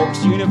quarks,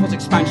 universe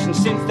expansion,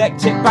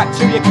 synthetic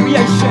bacteria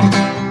creation.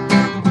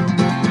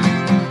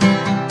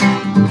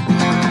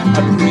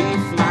 A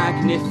brief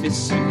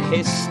magnificent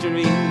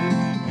history,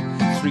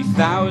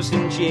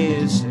 3,000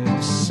 years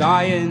of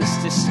science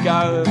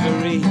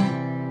discovery.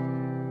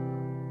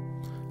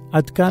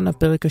 עד כאן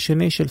הפרק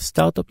השני של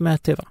סטארט-אפ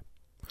מהטבע.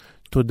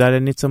 תודה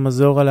לניצה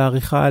מזור על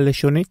העריכה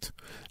הלשונית,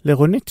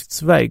 לרונית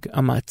צוויג,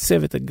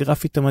 המעצבת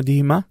הגרפית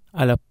המדהימה,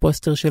 על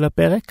הפוסטר של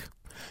הפרק.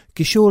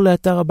 קישור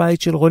לאתר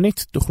הבית של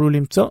רונית תוכלו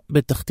למצוא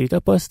בתחתית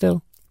הפוסטר.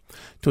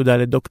 תודה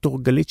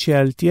לדוקטור גלית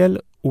שאלתיאל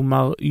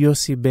ומר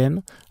יוסי בן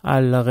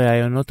על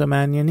הרעיונות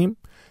המעניינים,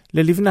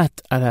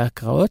 ללבנת על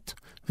ההקראות,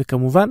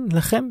 וכמובן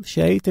לכם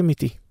שהייתם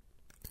איתי.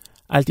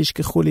 אל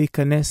תשכחו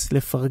להיכנס,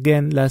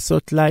 לפרגן,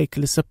 לעשות לייק,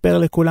 לספר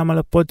לכולם על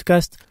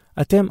הפודקאסט.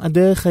 אתם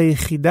הדרך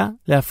היחידה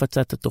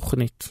להפצת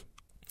התוכנית.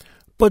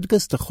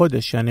 פודקאסט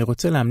החודש שאני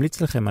רוצה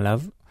להמליץ לכם עליו,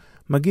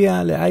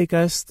 מגיע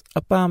לאייקאסט,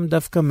 הפעם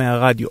דווקא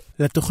מהרדיו.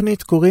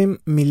 לתוכנית קוראים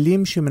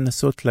מילים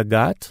שמנסות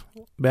לגעת,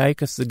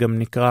 באייקאסט זה גם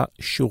נקרא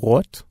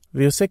שורות,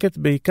 והיא עוסקת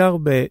בעיקר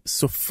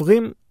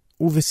בסופרים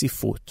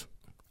ובספרות.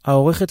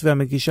 העורכת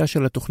והמגישה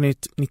של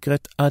התוכנית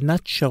נקראת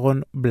ענת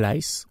שרון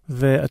בלייס,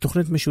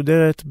 והתוכנית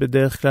משודרת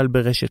בדרך כלל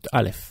ברשת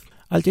א'.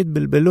 אל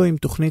תתבלבלו עם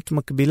תוכנית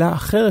מקבילה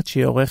אחרת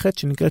שהיא עורכת,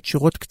 שנקראת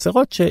שורות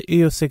קצרות,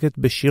 שהיא עוסקת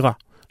בשירה,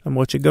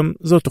 למרות שגם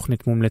זו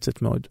תוכנית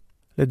מומלצת מאוד.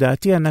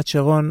 לדעתי ענת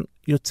שרון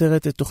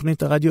יוצרת את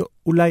תוכנית הרדיו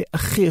אולי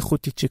הכי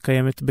איכותית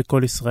שקיימת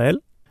בכל ישראל,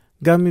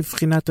 גם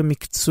מבחינת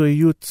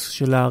המקצועיות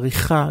של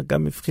העריכה,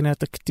 גם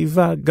מבחינת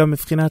הכתיבה, גם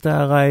מבחינת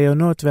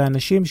הרעיונות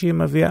והאנשים שהיא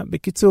מביאה.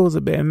 בקיצור,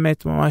 זה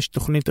באמת ממש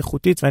תוכנית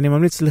איכותית, ואני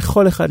ממליץ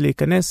לכל אחד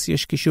להיכנס.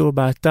 יש קישור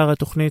באתר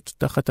התוכנית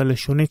תחת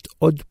הלשונית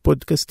עוד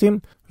פודקאסטים,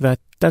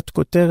 והתת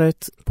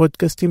כותרת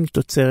פודקאסטים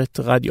תוצרת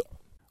רדיו.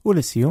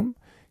 ולסיום,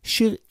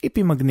 שיר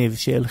איפי מגניב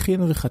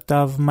שהלחין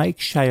וכתב מייק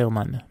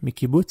שיירמן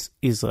מקיבוץ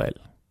ישראל.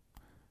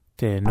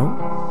 תהנו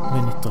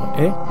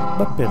ונתראה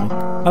בפרק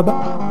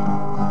הבא.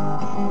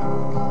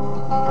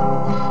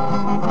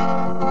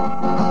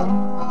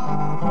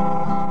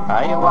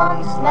 I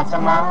once met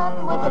a man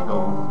with a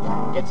golden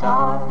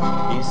guitar.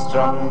 He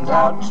strummed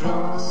out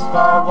truths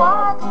for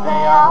what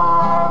they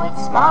are, with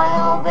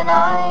smile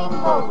benign,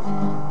 both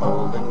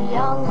old and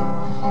young.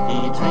 He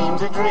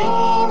dreamed a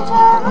dream,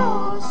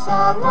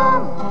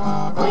 Jerusalem.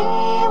 We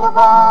were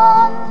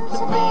born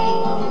to be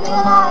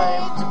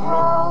alive, to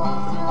grow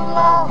through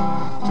love,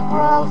 to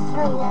grow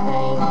through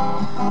pain.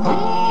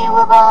 We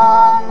were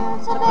born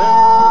to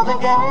build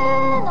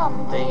again on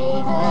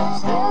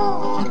David's hill,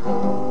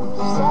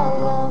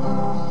 Jerusalem.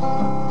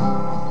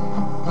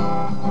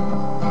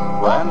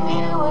 Where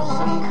mules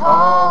and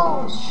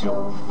calls,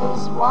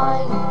 chauffeurs,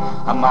 wine,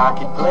 A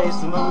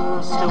marketplace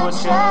moves to a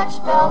church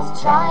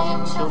bells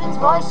chime, children's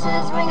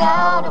voices ring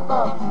out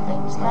above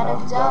things men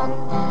have done,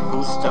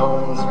 whose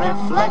stones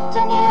reflect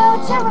a new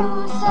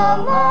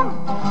Jerusalem.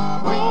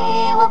 We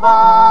were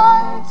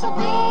born to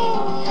be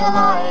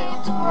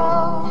alive, to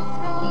grow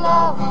through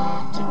love,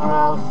 to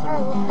grow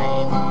through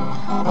pain.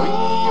 We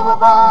were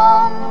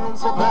born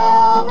to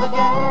build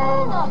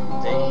again on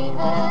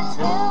David's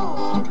hill,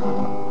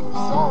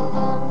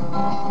 Jerusalem.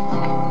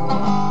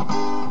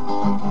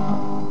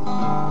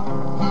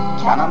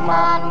 Can a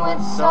man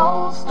with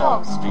soul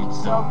stalk streets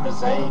so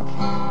prosaic,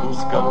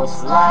 whose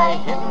ghosts lie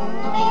hidden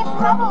neath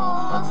rubble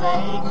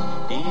mosaic?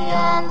 He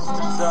yearns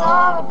to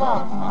soar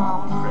above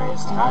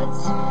palm-praised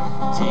heights,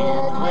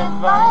 tiered with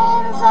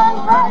vines and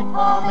bright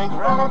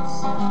pomegranates.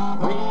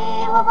 We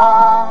were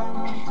born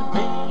to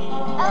be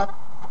alive,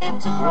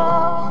 to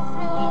grow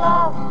through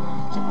love,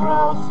 to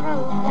grow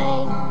through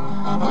pain.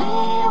 We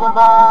were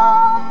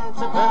born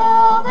to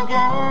build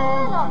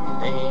again on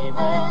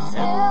David's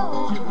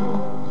hill,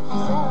 Jerusalem.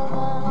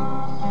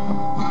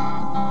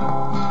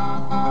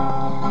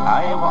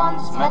 I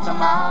once met a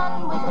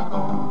man with a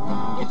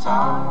golden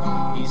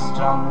guitar. He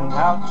strummed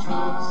out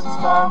truths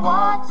for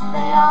what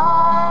they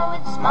are,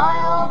 with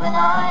smile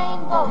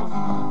benign, both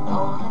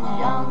old and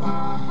young.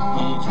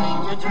 He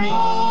dreamed a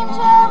dream,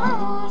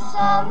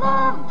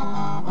 Jerusalem.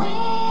 We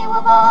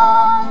were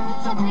born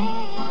to be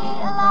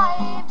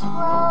alive, to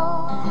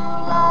grow through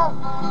love,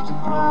 to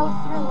grow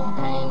through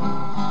pain.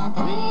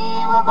 We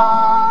were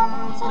born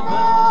to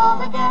build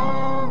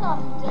again on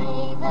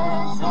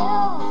David's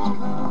hill,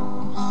 Jerusalem.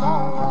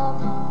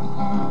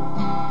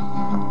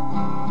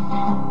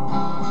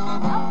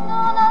 אנחנו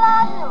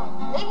נולדנו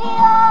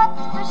להיות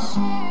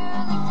בשיר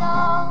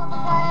לגדול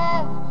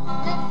בחיים,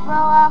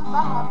 לפרוח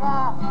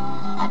באהבה.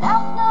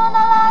 אנחנו